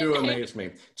love it. to amaze me.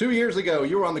 2 years ago,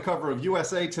 you were on the cover of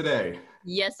USA Today.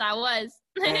 Yes, I was.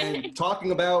 And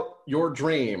talking about your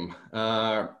dream,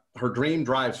 her dream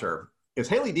drives her. Is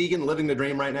Hailie Deegan living the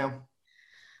dream right now?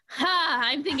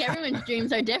 I think everyone's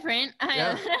dreams are different.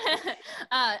 Yeah.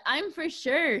 I'm for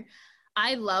sure.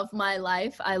 I love my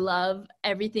life. I love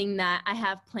everything that I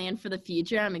have planned for the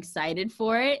future. I'm excited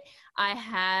for it. I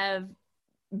have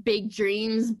big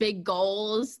dreams, big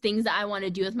goals, things that I want to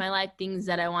do with my life, things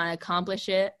that I want to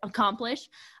accomplish.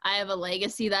 I have a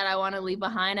legacy that I want to leave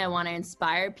behind. I want to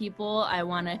inspire people. I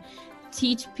want to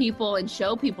teach people and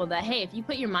show people that, hey, if you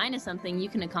put your mind to something, you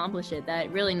can accomplish it,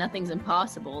 that really nothing's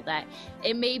impossible, that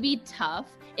it may be tough,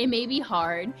 it may be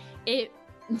hard,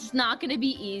 it's not going to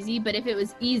be easy, but if it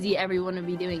was easy, everyone would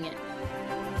be doing it.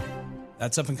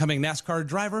 That's up-and-coming NASCAR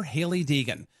driver Hailie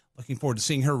Deegan. Looking forward to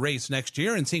seeing her race next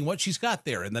year and seeing what she's got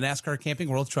there in the NASCAR Camping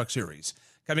World Truck Series.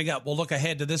 Coming up, we'll look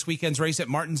ahead to this weekend's race at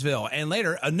Martinsville, and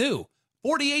later, a new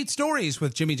 48 Stories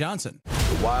with Jimmy Johnson.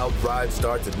 The wild ride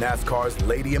starts at NASCAR's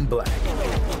Lady in Black.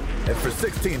 And for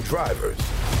 16 drivers,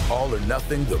 all or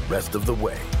nothing the rest of the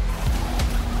way.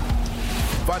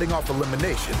 Fighting off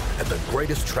elimination at the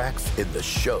greatest tracks in the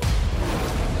show.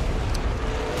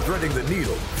 Threading the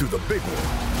needle through the big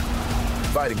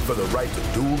one. Fighting for the right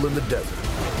to duel in the desert.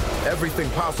 Everything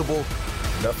possible,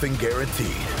 nothing guaranteed.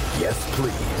 Yes,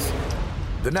 please.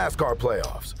 The NASCAR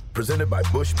Playoffs, presented by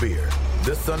Busch Beer,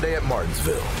 this Sunday at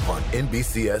Martinsville on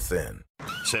NBCSN.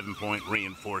 7-point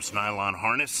reinforced nylon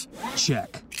harness?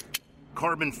 Check.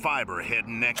 Carbon fiber head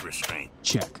and neck restraint?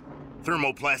 Check.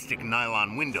 Thermoplastic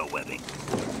nylon window webbing?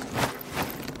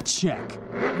 Check.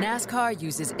 NASCAR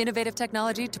uses innovative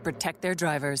technology to protect their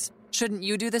drivers. Shouldn't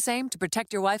you do the same to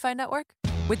protect your Wi-Fi network?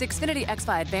 With Xfinity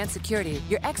XFi Advanced Security,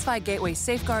 your XFi gateway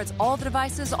safeguards all the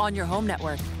devices on your home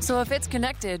network. So if it's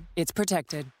connected, it's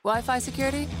protected. Wi-Fi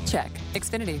security? Check.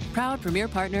 Xfinity, proud premier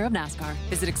partner of NASCAR.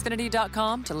 Visit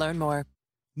Xfinity.com to learn more.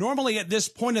 Normally at this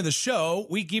point of the show,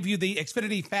 we give you the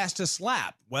Xfinity fastest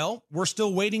lap. Well, we're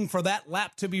still waiting for that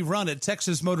lap to be run at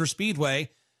Texas Motor Speedway.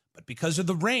 But because of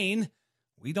the rain,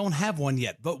 we don't have one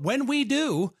yet. But when we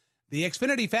do, the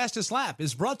Xfinity fastest lap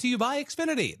is brought to you by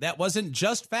Xfinity. That wasn't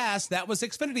just fast, that was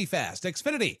Xfinity Fast.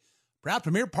 Xfinity, proud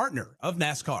premier partner of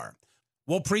NASCAR.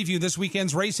 We'll preview this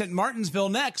weekend's race at Martinsville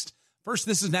next. First,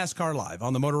 this is NASCAR Live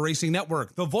on the Motor Racing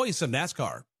Network, the voice of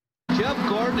NASCAR. Jeff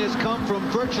Gordon has come from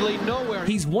virtually nowhere.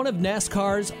 He's one of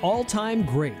NASCAR's all-time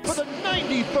greats. For the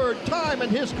 93rd time in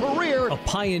his career. A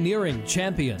pioneering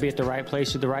champion. Be at the right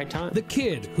place at the right time. The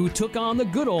kid who took on the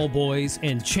good old boys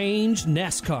and changed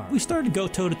NASCAR. We started to go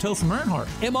toe-to-toe from Earnhardt.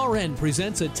 MRN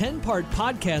presents a 10-part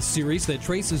podcast series that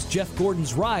traces Jeff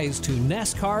Gordon's rise to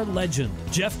NASCAR legend.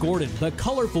 Jeff Gordon, the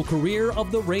colorful career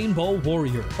of the Rainbow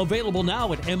Warrior. Available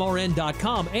now at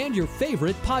MRN.com and your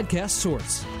favorite podcast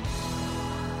source.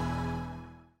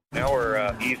 Now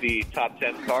we're easy top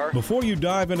 10 car. Before you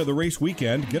dive into the race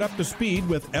weekend, get up to speed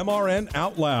with MRN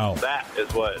Out Loud. That is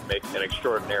what makes an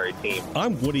extraordinary team.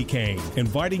 I'm Woody Kane,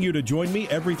 inviting you to join me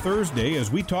every Thursday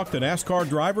as we talk to NASCAR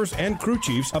drivers and crew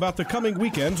chiefs about the coming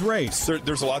weekend's race.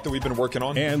 There's a lot that we've been working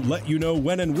on. And let you know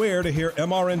when and where to hear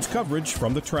MRN's coverage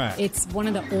from the track. It's one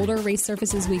of the older race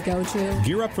surfaces we go to.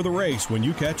 Gear up for the race when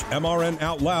you catch MRN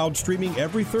Out Loud, streaming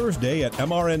every Thursday at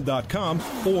MRN.com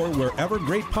or wherever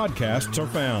great podcasts are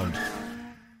found.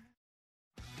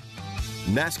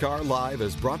 NASCAR Live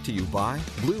is brought to you by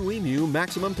Blue Emu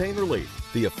Maximum Pain Relief,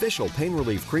 the official pain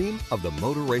relief cream of the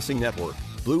Motor Racing Network.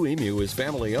 Blue Emu is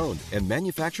family owned and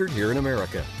manufactured here in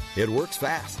America. It works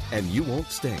fast and you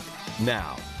won't stink.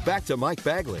 Now, back to Mike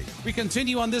Bagley. We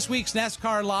continue on this week's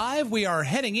NASCAR Live. We are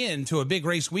heading into a big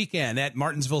race weekend at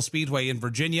Martinsville Speedway in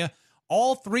Virginia.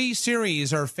 All three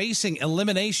series are facing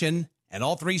elimination, and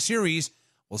all three series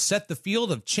will set the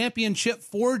field of championship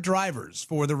 4 drivers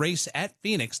for the race at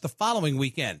Phoenix the following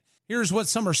weekend. Here's what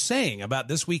some are saying about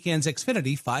this weekend's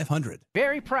Xfinity 500.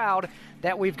 Very proud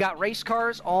that we've got race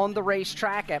cars on the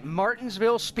racetrack at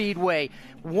Martinsville Speedway.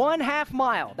 1/2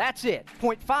 mile, that's it.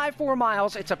 0.54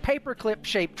 miles. It's a paperclip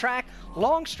shaped track,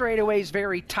 long straightaways,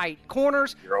 very tight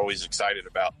corners. You're always excited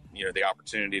about, the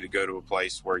opportunity to go to a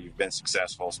place where you've been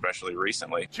successful, especially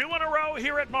recently. 2 in a row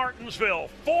here at Martinsville.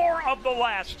 4 of the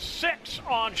last 6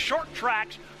 on short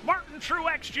tracks. Martin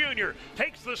Truex Jr.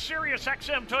 takes the Sirius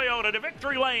XM Toyota to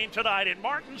victory lane tonight in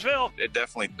Martinsville. It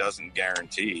definitely doesn't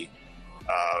guarantee,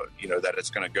 that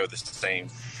it's going to go the same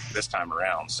this time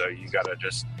around. So you got to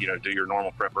just, do your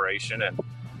normal preparation and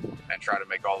try to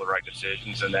make all the right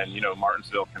decisions. And then,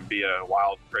 Martinsville can be a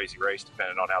wild, crazy race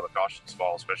depending on how the cautions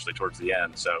fall, especially towards the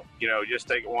end. So, just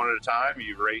take it one at a time.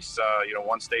 You race,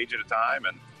 one stage at a time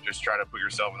and just try to put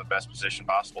yourself in the best position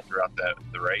possible throughout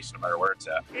the race, no matter where it's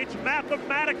at. It's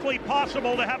mathematically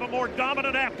possible to have a more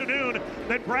dominant afternoon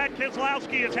than Brad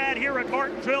Keselowski has had here at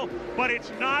Martinsville, but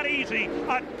it's not easy.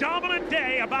 A dominant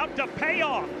day about to pay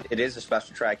off. It is a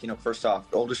special track. First off,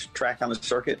 the oldest track on the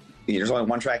circuit. There's only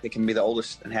one track that can be the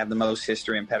oldest and have the most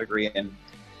history and pedigree, and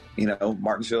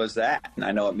Martinsville is that. And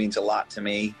I know it means a lot to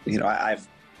me. I've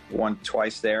won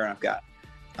twice there, and I've got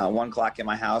 1 clock in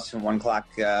my house and 1 clock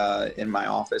in my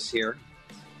office here.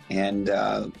 And,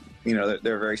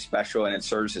 they're very special, and it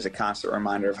serves as a constant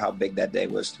reminder of how big that day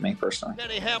was to me personally.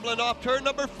 Denny Hamlin off turn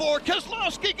number 4.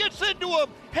 Keselowski gets into him.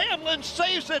 Hamlin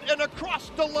saves it, and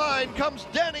across the line comes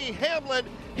Denny Hamlin.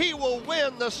 He will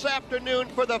win this afternoon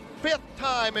for the 5th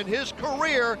time in his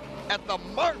career at the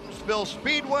Martinsville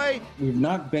Speedway. We've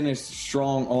not been as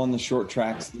strong on the short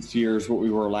tracks this year as what we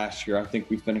were last year. I think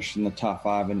we finished in the top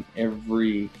 5 in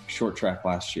every short track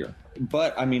last year.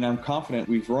 But, I'm confident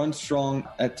we've run strong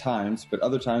at times, but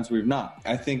other times we've not.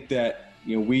 I think that,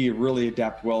 we really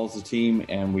adapt well as a team,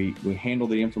 and we handle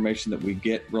the information that we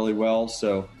get really well.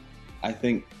 So I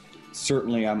think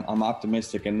certainly I'm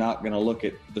optimistic and not going to look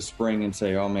at the spring and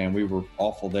say, oh, man, we were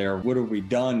awful there. What have we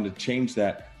done to change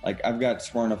that? I've got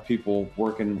smart enough people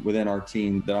working within our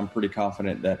team that I'm pretty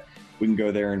confident that we can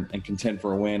go there and contend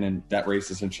for a win, and that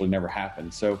race essentially never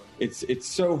happened. So it's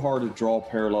so hard to draw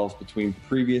parallels between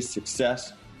previous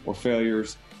success or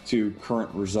failures to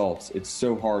current results. It's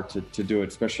so hard to do it,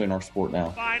 especially in our sport now.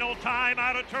 Final time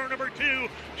out of turn number 2.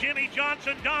 Jimmy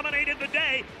Johnson dominated the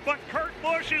day, but Kurt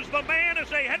Busch is the man as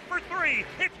they head for 3.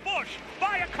 It's Busch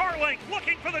by a car length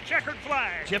looking for the checkered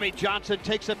flag. Jimmy Johnson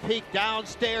takes a peek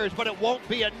downstairs, but it won't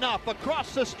be enough.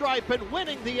 Across the stripe and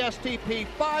winning the STP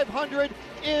 500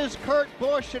 is Kurt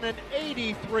Busch, and an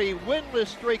 83 winless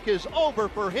streak is over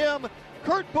for him.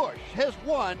 Kurt Busch has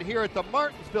won here at the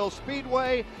Martinsville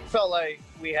Speedway. Felt like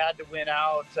we had to win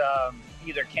out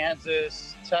either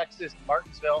Kansas, Texas,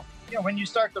 Martinsville. You know, when you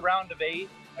start the round of 8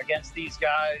 against these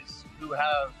guys who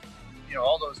have, you know,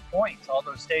 all those points, all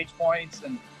those stage points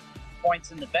and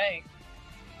points in the bank,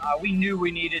 we knew we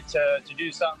needed to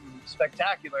do something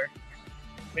spectacular.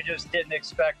 We just didn't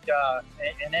expect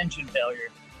an engine failure.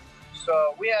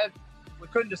 So we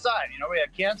couldn't decide. You know, we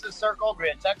had Kansas circled, we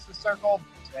had Texas circled,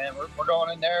 and we're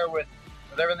going in there with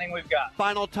everything we've got.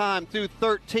 Final time through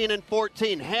 13 and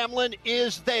 14. Hamlin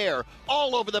is there.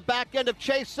 All over the back end of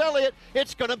Chase Elliott.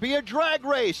 It's going to be a drag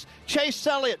race. Chase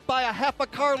Elliott by a half a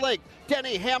car length.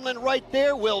 Denny Hamlin right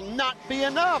there will not be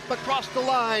enough across the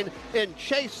line, and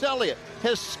Chase Elliott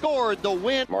has scored the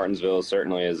win. Martinsville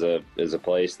certainly is a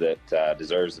place that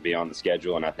deserves to be on the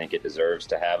schedule, and I think it deserves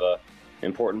to have a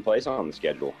important place on the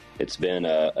schedule. It's been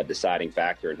a deciding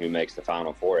factor in who makes the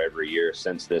Final Four every year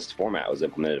since this format was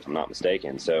implemented, if I'm not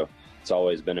mistaken. So it's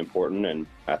always been important, and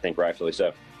I think rightfully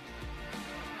so.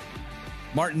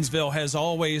 Martinsville has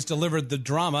always delivered the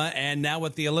drama, and now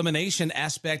with the elimination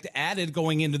aspect added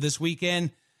going into this weekend,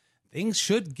 things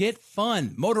should get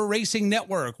fun. Motor Racing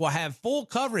Network will have full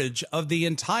coverage of the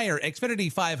entire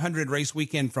Xfinity 500 race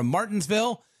weekend from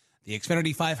Martinsville. The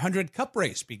Xfinity 500 Cup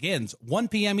race begins 1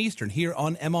 p.m. Eastern here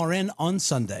on MRN on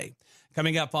Sunday.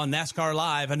 Coming up on NASCAR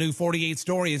Live, a new 48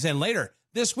 stories, and later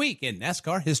this week in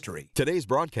NASCAR history. Today's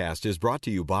broadcast is brought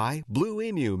to you by Blue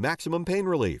Emu Maximum Pain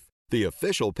Relief, the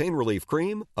official pain relief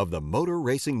cream of the Motor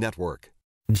Racing Network.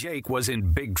 Jake was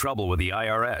in big trouble with the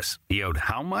IRS. He owed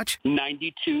how much?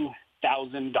 $92,000.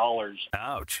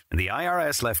 Ouch. The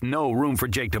IRS left no room for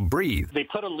Jake to breathe. They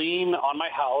put a lien on my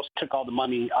house, took all the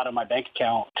money out of my bank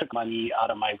account, took money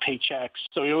out of my paychecks.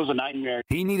 So it was a nightmare.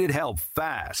 He needed help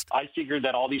fast. I figured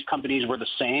that all these companies were the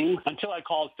same until I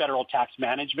called Federal Tax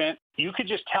Management. You could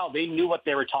just tell they knew what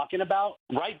they were talking about.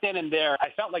 Right then and there, I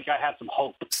felt like I had some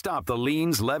hope. Stop the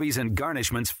liens, levies, and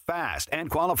garnishments fast and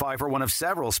qualify for one of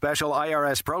several special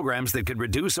IRS programs that could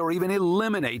reduce or even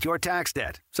eliminate your tax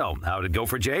debt. So, how'd it go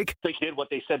for Jake? They did what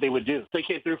they said they would do. They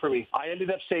came through for me. I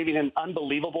ended up saving an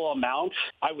unbelievable amount.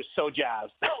 I was so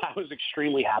jazzed. I was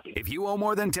extremely happy. If you owe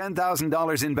more than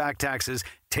 $10,000 in back taxes,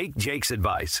 take Jake's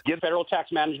advice. Give Federal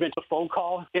Tax Management a phone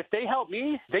call. If they help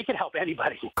me, they can help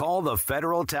anybody. Call the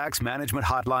Federal Tax Management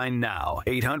Hotline now.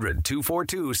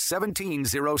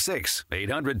 800-242-1706.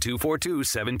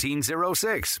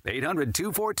 800-242-1706.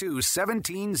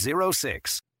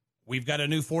 800-242-1706. We've got a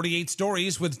new 48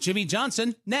 stories with Jimmy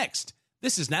Johnson next.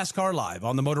 This is NASCAR Live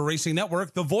on the Motor Racing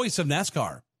Network, the voice of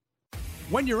NASCAR.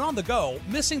 When you're on the go,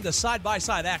 missing the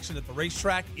side-by-side action at the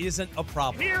racetrack isn't a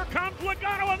problem. Here comes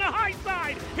Logano on the high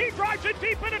side. He drives it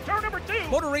deep into turn number 2.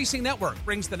 Motor Racing Network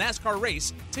brings the NASCAR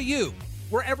race to you,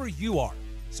 wherever you are,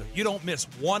 so you don't miss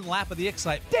one lap of the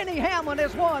excitement. Denny Hamlin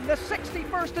has won the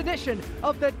 61st edition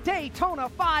of the Daytona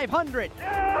 500.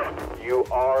 You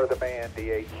are the man,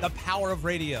 DH. The power of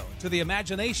radio to the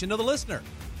imagination of the listener.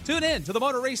 Tune in to the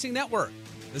Motor Racing Network.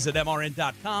 Visit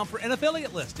MRN.com for an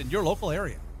affiliate list in your local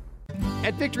area.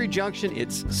 At Victory Junction,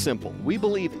 it's simple. We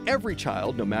believe every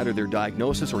child, no matter their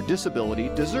diagnosis or disability,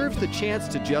 deserves the chance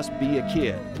to just be a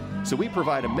kid. So we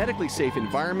provide a medically safe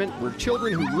environment where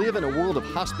children who live in a world of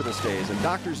hospital stays and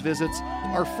doctor's visits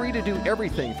are free to do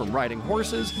everything from riding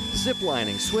horses,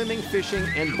 ziplining, swimming, fishing,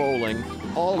 and bowling,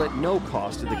 all at no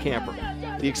cost to the camper.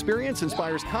 The experience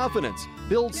inspires confidence,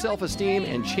 builds self-esteem,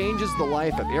 and changes the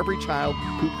life of every child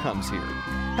who comes here.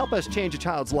 Help us change a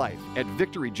child's life at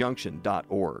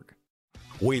victoryjunction.org.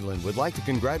 Wayland would like to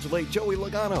congratulate Joey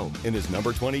Logano and his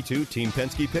number 22 Team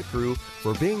Penske pit crew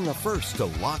for being the first to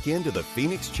lock into the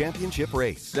Phoenix Championship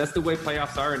race. That's the way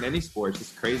playoffs are in any sport. It's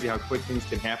just crazy how quick things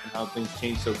can happen, how things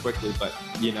change so quickly. But,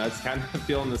 you know, it's kind of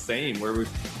feeling the same, where we've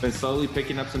been slowly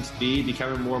picking up some speed,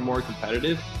 becoming more and more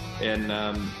competitive. And,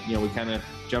 you know, we kind of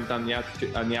jumped on the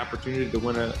opportunity to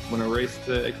win a race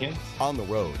at Kansas. On the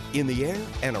road, in the air,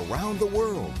 and around the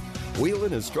world,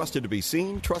 Wheelan is trusted to be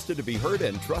seen, trusted to be heard,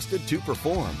 and trusted to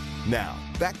perform. Now,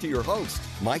 back to your host,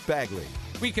 Mike Bagley.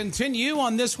 We continue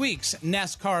on this week's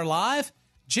NASCAR Live.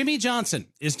 Jimmy Johnson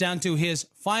is down to his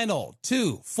final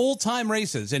 2 full-time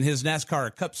races in his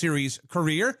NASCAR Cup Series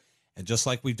career. And just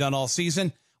like we've done all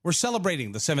season, We're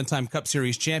celebrating the 7-time Cup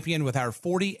Series champion with our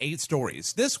 48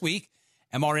 stories. This week,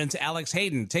 MRN's Alex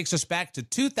Hayden takes us back to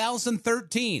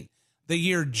 2013, the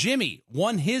year Jimmy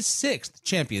won his 6th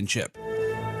championship.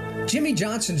 Jimmy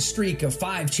Johnson's streak of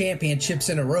 5 championships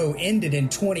in a row ended in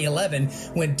 2011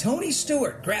 when Tony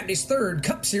Stewart grabbed his 3rd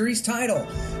Cup Series title.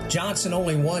 Johnson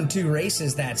only won 2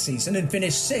 races that season and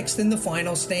finished 6th in the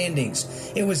final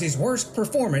standings. It was his worst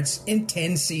performance in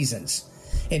 10 seasons.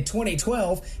 In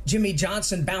 2012, Jimmy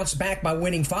Johnson bounced back by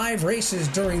winning 5 races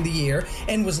during the year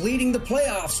and was leading the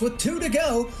playoffs with 2 to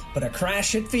go, but a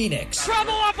crash at Phoenix.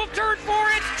 Trouble off of turn 4,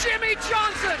 it's Jimmy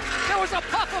Johnson. There was a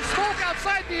puff of smoke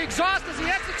outside the exhaust as he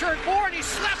exits turn 4, and he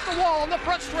slapped the wall on the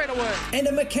front straightaway. And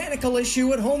a mechanical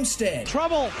issue at Homestead.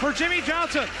 Trouble for Jimmy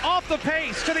Johnson off the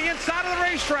pace to the inside of the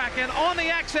racetrack and on the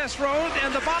access road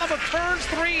and the bottom of turns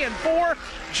 3 and 4.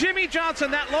 Jimmy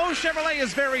Johnson, that low Chevrolet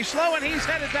is very slow, and he's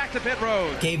headed back to pit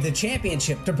road. Gave the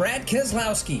championship to Brad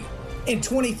Keselowski. In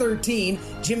 2013,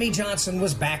 Jimmy Johnson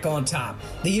was back on top.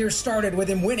 The year started with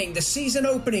him winning the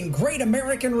season-opening Great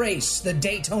American Race, the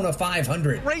Daytona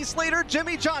 500. Race leader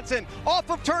Jimmy Johnson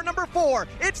off of turn number 4.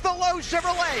 It's the low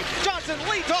Chevrolet. Johnson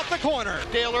leads off the corner.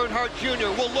 Dale Earnhardt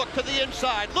Jr. will look to the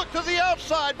inside, look to the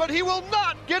outside, but he will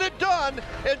not get it done.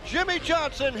 And Jimmy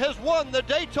Johnson has won the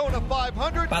Daytona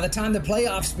 500. By the time the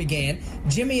playoffs began,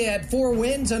 Jimmy had 4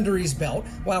 wins under his belt,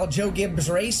 while Joe Gibbs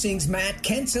Racing's Matt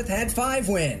Kenseth had 5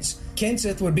 wins.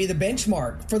 Kenseth would be the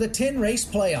benchmark for the 10-race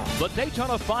playoff. The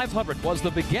Daytona 500 was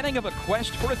the beginning of a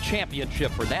quest for a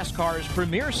championship for NASCAR's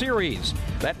Premier Series.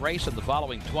 That race and the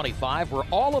following 25 were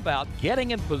all about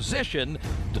getting in position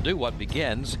to do what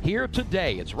begins here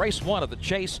today. It's race 1 of the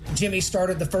chase. Jimmy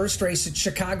started the first race at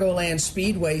Chicagoland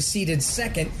Speedway, seated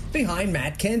 2nd behind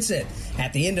Matt Kenseth.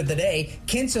 At the end of the day,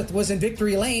 Kenseth was in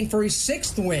victory lane for his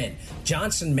 6th win.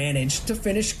 Johnson managed to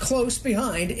finish close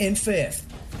behind in 5th.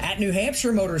 At New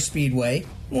Hampshire Motor Speedway,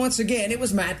 once again, it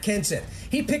was Matt Kenseth.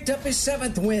 He picked up his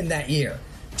 7th win that year.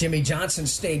 Jimmy Johnson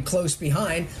stayed close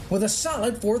behind with a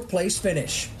solid 4th-place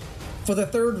finish. For the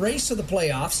 3rd race of the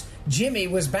playoffs, Jimmy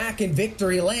was back in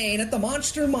victory lane at the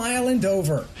Monster Mile in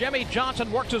Dover. Jimmy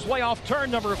Johnson works his way off turn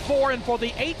number 4, and for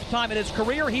the 8th time in his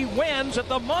career, he wins at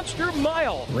the Monster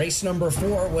Mile. Race number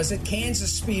 4 was at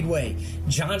Kansas Speedway.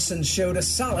 Johnson showed a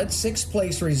solid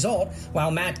 6th-place result, while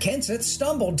Matt Kenseth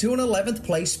stumbled to an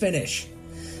 11th-place finish.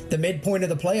 The midpoint of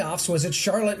the playoffs was at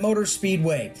Charlotte Motor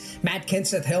Speedway. Matt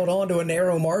Kenseth held on to a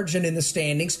narrow margin in the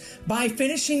standings by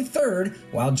finishing 3rd,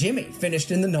 while Jimmy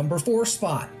finished in the number 4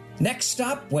 spot. Next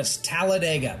stop was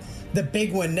Talladega. The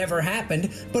big one never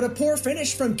happened, but a poor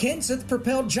finish from Kenseth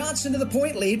propelled Johnson to the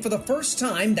point lead for the first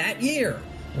time that year.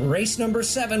 Race number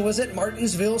 7 was at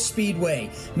Martinsville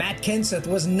Speedway. Matt Kenseth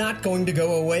was not going to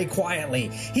go away quietly.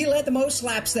 He led the most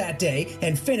laps that day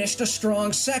and finished a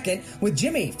strong 2nd, with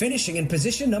Jimmy finishing in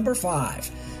position number 5.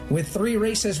 With 3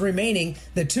 races remaining,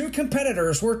 the 2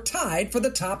 competitors were tied for the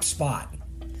top spot.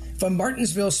 From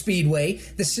Martinsville Speedway,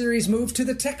 the series moved to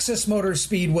the Texas Motor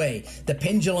Speedway. The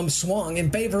pendulum swung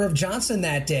in favor of Johnson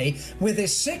that day with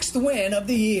his 6th win of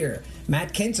the year.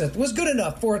 Matt Kenseth was good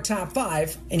enough for a top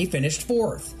 5, and he finished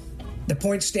 4th. The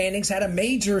point standings had a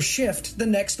major shift the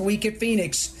next week at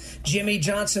Phoenix. Jimmy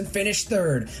Johnson finished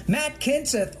 3rd. Matt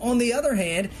Kenseth, on the other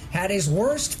hand, had his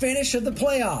worst finish of the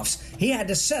playoffs. He had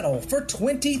to settle for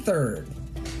 23rd.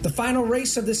 The final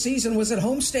race of the season was at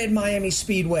Homestead Miami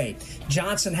Speedway.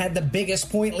 Johnson had the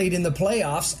biggest point lead in the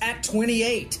playoffs at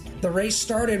 28. The race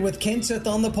started with Kenseth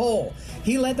on the pole.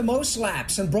 He led the most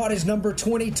laps and brought his number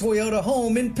 20 Toyota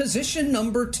home in position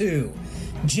number 2.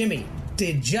 Jimmy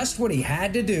did just what he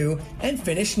had to do and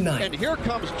finished 9th. And here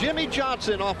comes Jimmy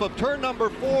Johnson off of turn number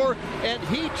 4, and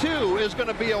he too is going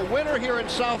to be a winner here in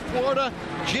South Florida.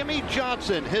 Jimmy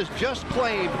Johnson has just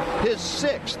claimed his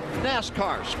 6th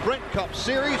NASCAR Sprint Cup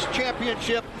Series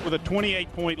championship. With a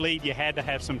 28-point lead, you had to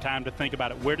have some time to think about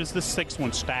it. Where does the 6th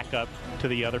one stack up to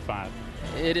the other 5?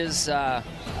 It is,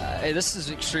 this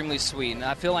is extremely sweet. And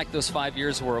I feel like those 5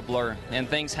 years were a blur, and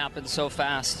things happened so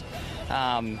fast.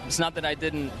 It's not that I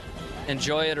didn't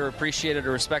enjoy it or appreciate it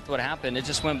or respect what happened. It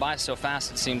just went by so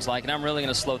fast, it seems like, and I'm really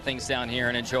going to slow things down here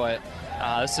and enjoy it.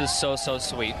 This is so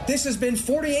sweet. This has been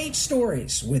 48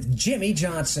 Stories with Jimmy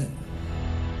Johnson.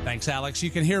 Thanks, Alex.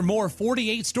 You can hear more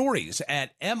 48 Stories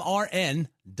at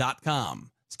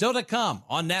MRN.com. Still to come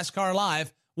on NASCAR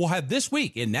Live, we'll have This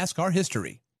Week in NASCAR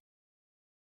History.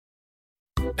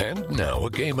 And now a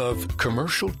game of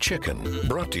Commercial Chicken,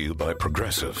 brought to you by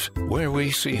Progressive, where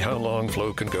we see how long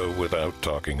Flo can go without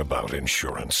talking about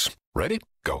insurance. Ready?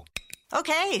 Go.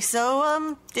 Okay,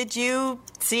 so, did you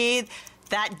see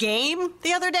that game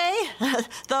the other day?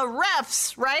 The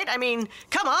refs, right? I mean,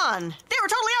 come on. They were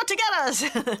totally out to get us.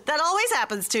 That always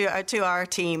happens to our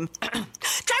team.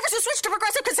 Drivers who switch to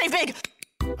Progressive could save big.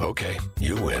 Okay,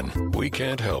 you win. We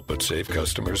can't help but save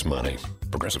customers money.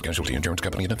 Progressive Casualty Insurance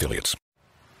Company and Affiliates.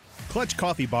 Clutch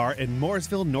Coffee Bar in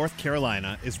Mooresville, North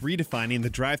Carolina is redefining the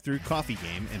drive-thru coffee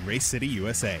game in Race City,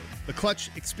 USA. The Clutch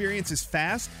experience is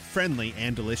fast, friendly,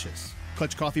 and delicious.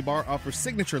 Clutch Coffee Bar offers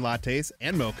signature lattes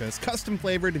and mochas,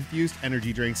 custom-flavored infused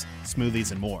energy drinks,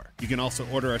 smoothies, and more. You can also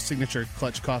order our signature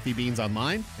Clutch coffee beans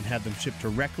online and have them shipped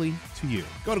directly to you.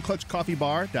 Go to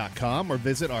clutchcoffeebar.com or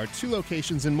visit our 2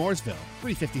 locations in Mooresville,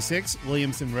 356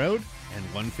 Williamson Road and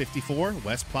 154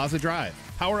 West Plaza Drive.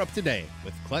 Power up today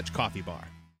with Clutch Coffee Bar.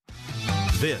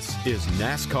 This is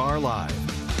NASCAR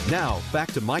Live. Now,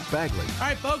 back to Mike Bagley. All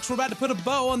right, folks, we're about to put a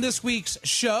bow on this week's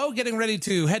show, getting ready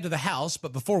to head to the house.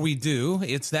 But before we do,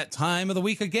 it's that time of the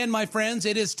week again, my friends.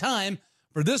 It is time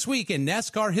for This Week in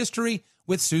NASCAR History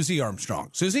with Susie Armstrong.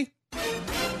 Susie?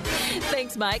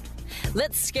 Thanks, Mike.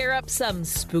 Let's scare up some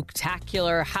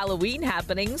spooktacular Halloween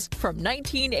happenings from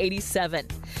 1987.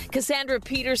 Cassandra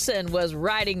Peterson was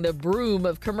riding the broom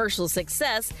of commercial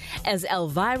success as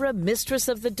Elvira, Mistress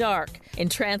of the Dark,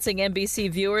 entrancing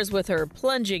NBC viewers with her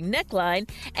plunging neckline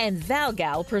and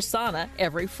Valgal persona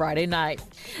every Friday night.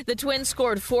 The Twins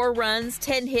scored 4 runs,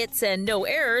 10 hits, and no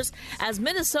errors as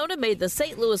Minnesota made the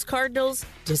St. Louis Cardinals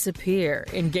disappear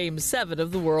in Game 7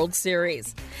 of the World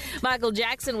Series. Michael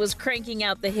Jackson was cranking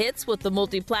out the hits with the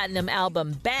multi-platinum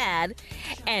album Bad,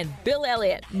 and Bill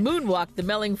Elliott moonwalked the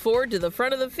Melling Ford to the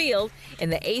front of the field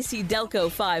in the AC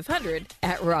Delco 500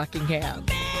 at Rockingham.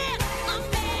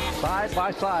 Side by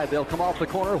side, they'll come off the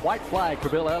corner. White flag for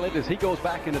Bill Elliott as he goes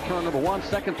back into turn number 1.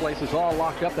 Second place is all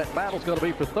locked up. That battle's going to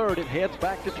be for third. It heads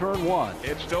back to turn 1.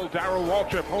 It's still Darrell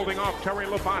Waltrip holding off Terry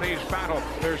Labonte's battle.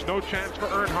 There's no chance for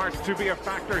Earnhardt to be a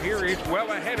factor here. He's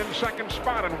well ahead in second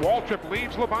spot, and Waltrip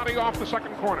leads Labonte off the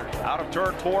second corner. Out of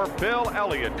turn 4, Bill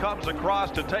Elliott comes across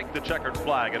to take the checkered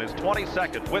flag in his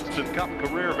 22nd Winston Cup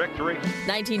career victory.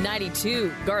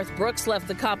 1992, Garth Brooks left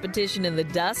the competition in the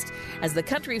dust as the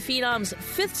country phenom's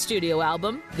 5th studio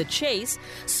album, The Chase,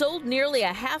 sold nearly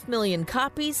 500,000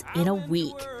 copies in a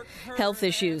week. Health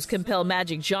issues compel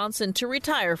Magic Johnson to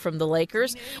retire from the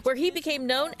Lakers, where he became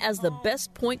known as the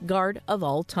best point guard of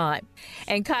all time.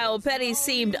 And Kyle Petty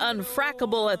seemed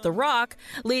unfrackable at the Rock,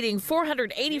 leading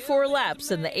 484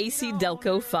 laps in the AC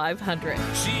Delco 500.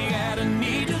 She had a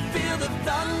need to feel the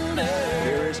thunder.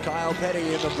 Here is Kyle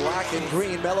Petty in the black and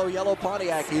green mellow yellow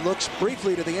Pontiac. He looks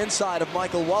briefly to the inside of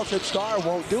Michael Waltrip's car.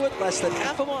 Won't do it. Less than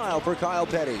half a mile for Kyle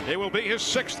Petty. It will be his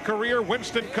 6th career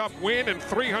Winston Cup win in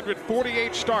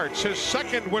 348 starts. His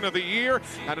 2nd win of the year,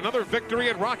 and another victory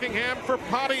at Rockingham for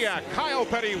Pontiac. Kyle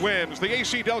Petty wins the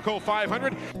AC Delco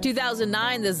 500.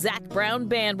 2009, the Zac Brown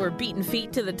Band were beating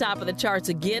feet to the top of the charts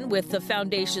again with the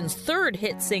Foundation's 3rd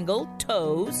hit single,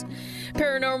 Toes.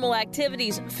 Paranormal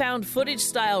Activity's found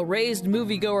footage-style raised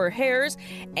moviegoer hairs,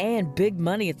 and big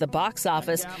money at the box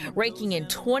office, raking in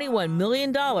 $21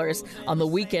 million on the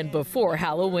weekend before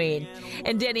Halloween.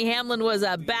 And Denny Hamlin was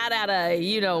a bat out of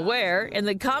you-know-where in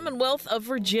the Commonwealth of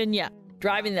Virginia,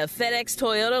 driving the FedEx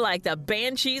Toyota like the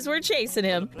Banshees were chasing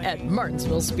him at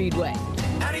Martinsville Speedway.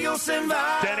 Denny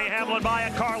Hamlin by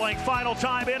a car length. Final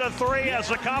time into 3 as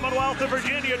the Commonwealth of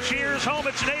Virginia cheers home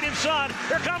its native son.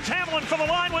 Here comes Hamlin for the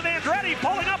line with Andretti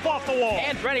pulling up off the wall.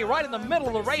 Andretti right in the middle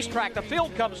of the racetrack. The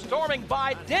field comes storming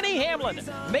by. Denny Hamlin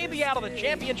may be out of the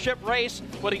championship race,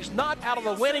 but he's not out of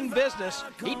the winning business.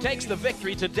 He takes the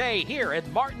victory today here at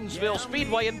Martinsville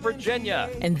Speedway in Virginia.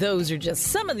 And those are just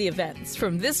some of the events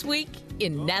from this week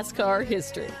in NASCAR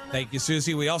history. Thank you,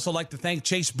 Susie. We also like to thank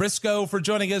Chase Briscoe for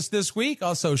joining us this week.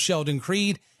 Also, Sheldon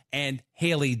Creed and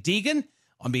Haley Deegan.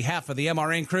 On behalf of the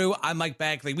MRN crew, I'm Mike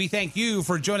Bagley. We thank you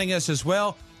for joining us as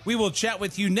well. We will chat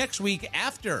with you next week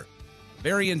after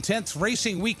very intense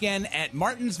racing weekend at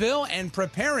Martinsville and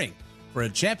preparing for a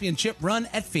championship run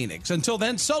at Phoenix. Until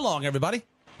then, so long, everybody.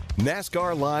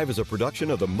 NASCAR Live is a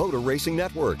production of the Motor Racing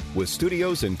Network with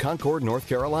studios in Concord, North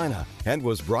Carolina, and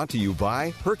was brought to you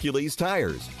by Hercules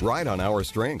Tires, ride on our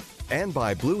strength, and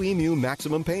by Blue Emu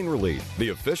Maximum Pain Relief, the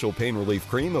official pain relief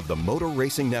cream of the Motor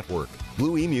Racing Network.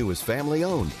 Blue Emu is family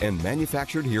owned and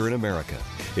manufactured here in America.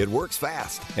 It works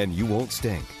fast and you won't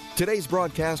stink. Today's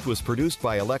broadcast was produced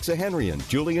by Alexa Henrian,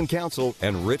 Julian Council,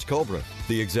 and Rich Colbreth.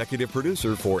 The executive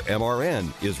producer for MRN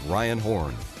is Ryan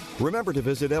Horn. Remember to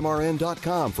visit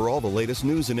MRN.com for all the latest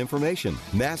news and information.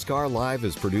 NASCAR Live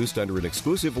is produced under an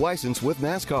exclusive license with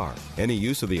NASCAR. Any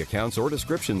use of the accounts or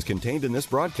descriptions contained in this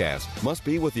broadcast must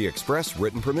be with the express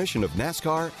written permission of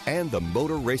NASCAR and the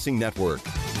Motor Racing Network.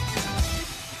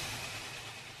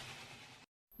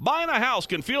 Buying a house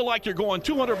can feel like you're going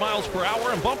 200 miles per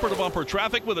hour in bumper-to-bumper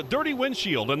traffic with a dirty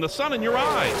windshield and the sun in your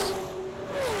eyes.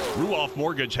 Ruoff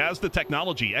Mortgage has the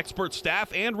technology, expert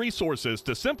staff, and resources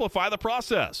to simplify the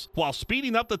process while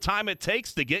speeding up the time it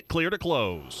takes to get clear to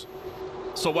close.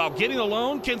 So while getting a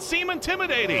loan can seem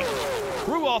intimidating,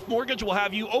 Ruoff Mortgage will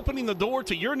have you opening the door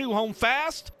to your new home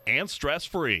fast and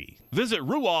stress-free. Visit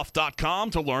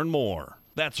ruoff.com to learn more.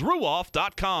 That's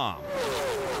ruoff.com.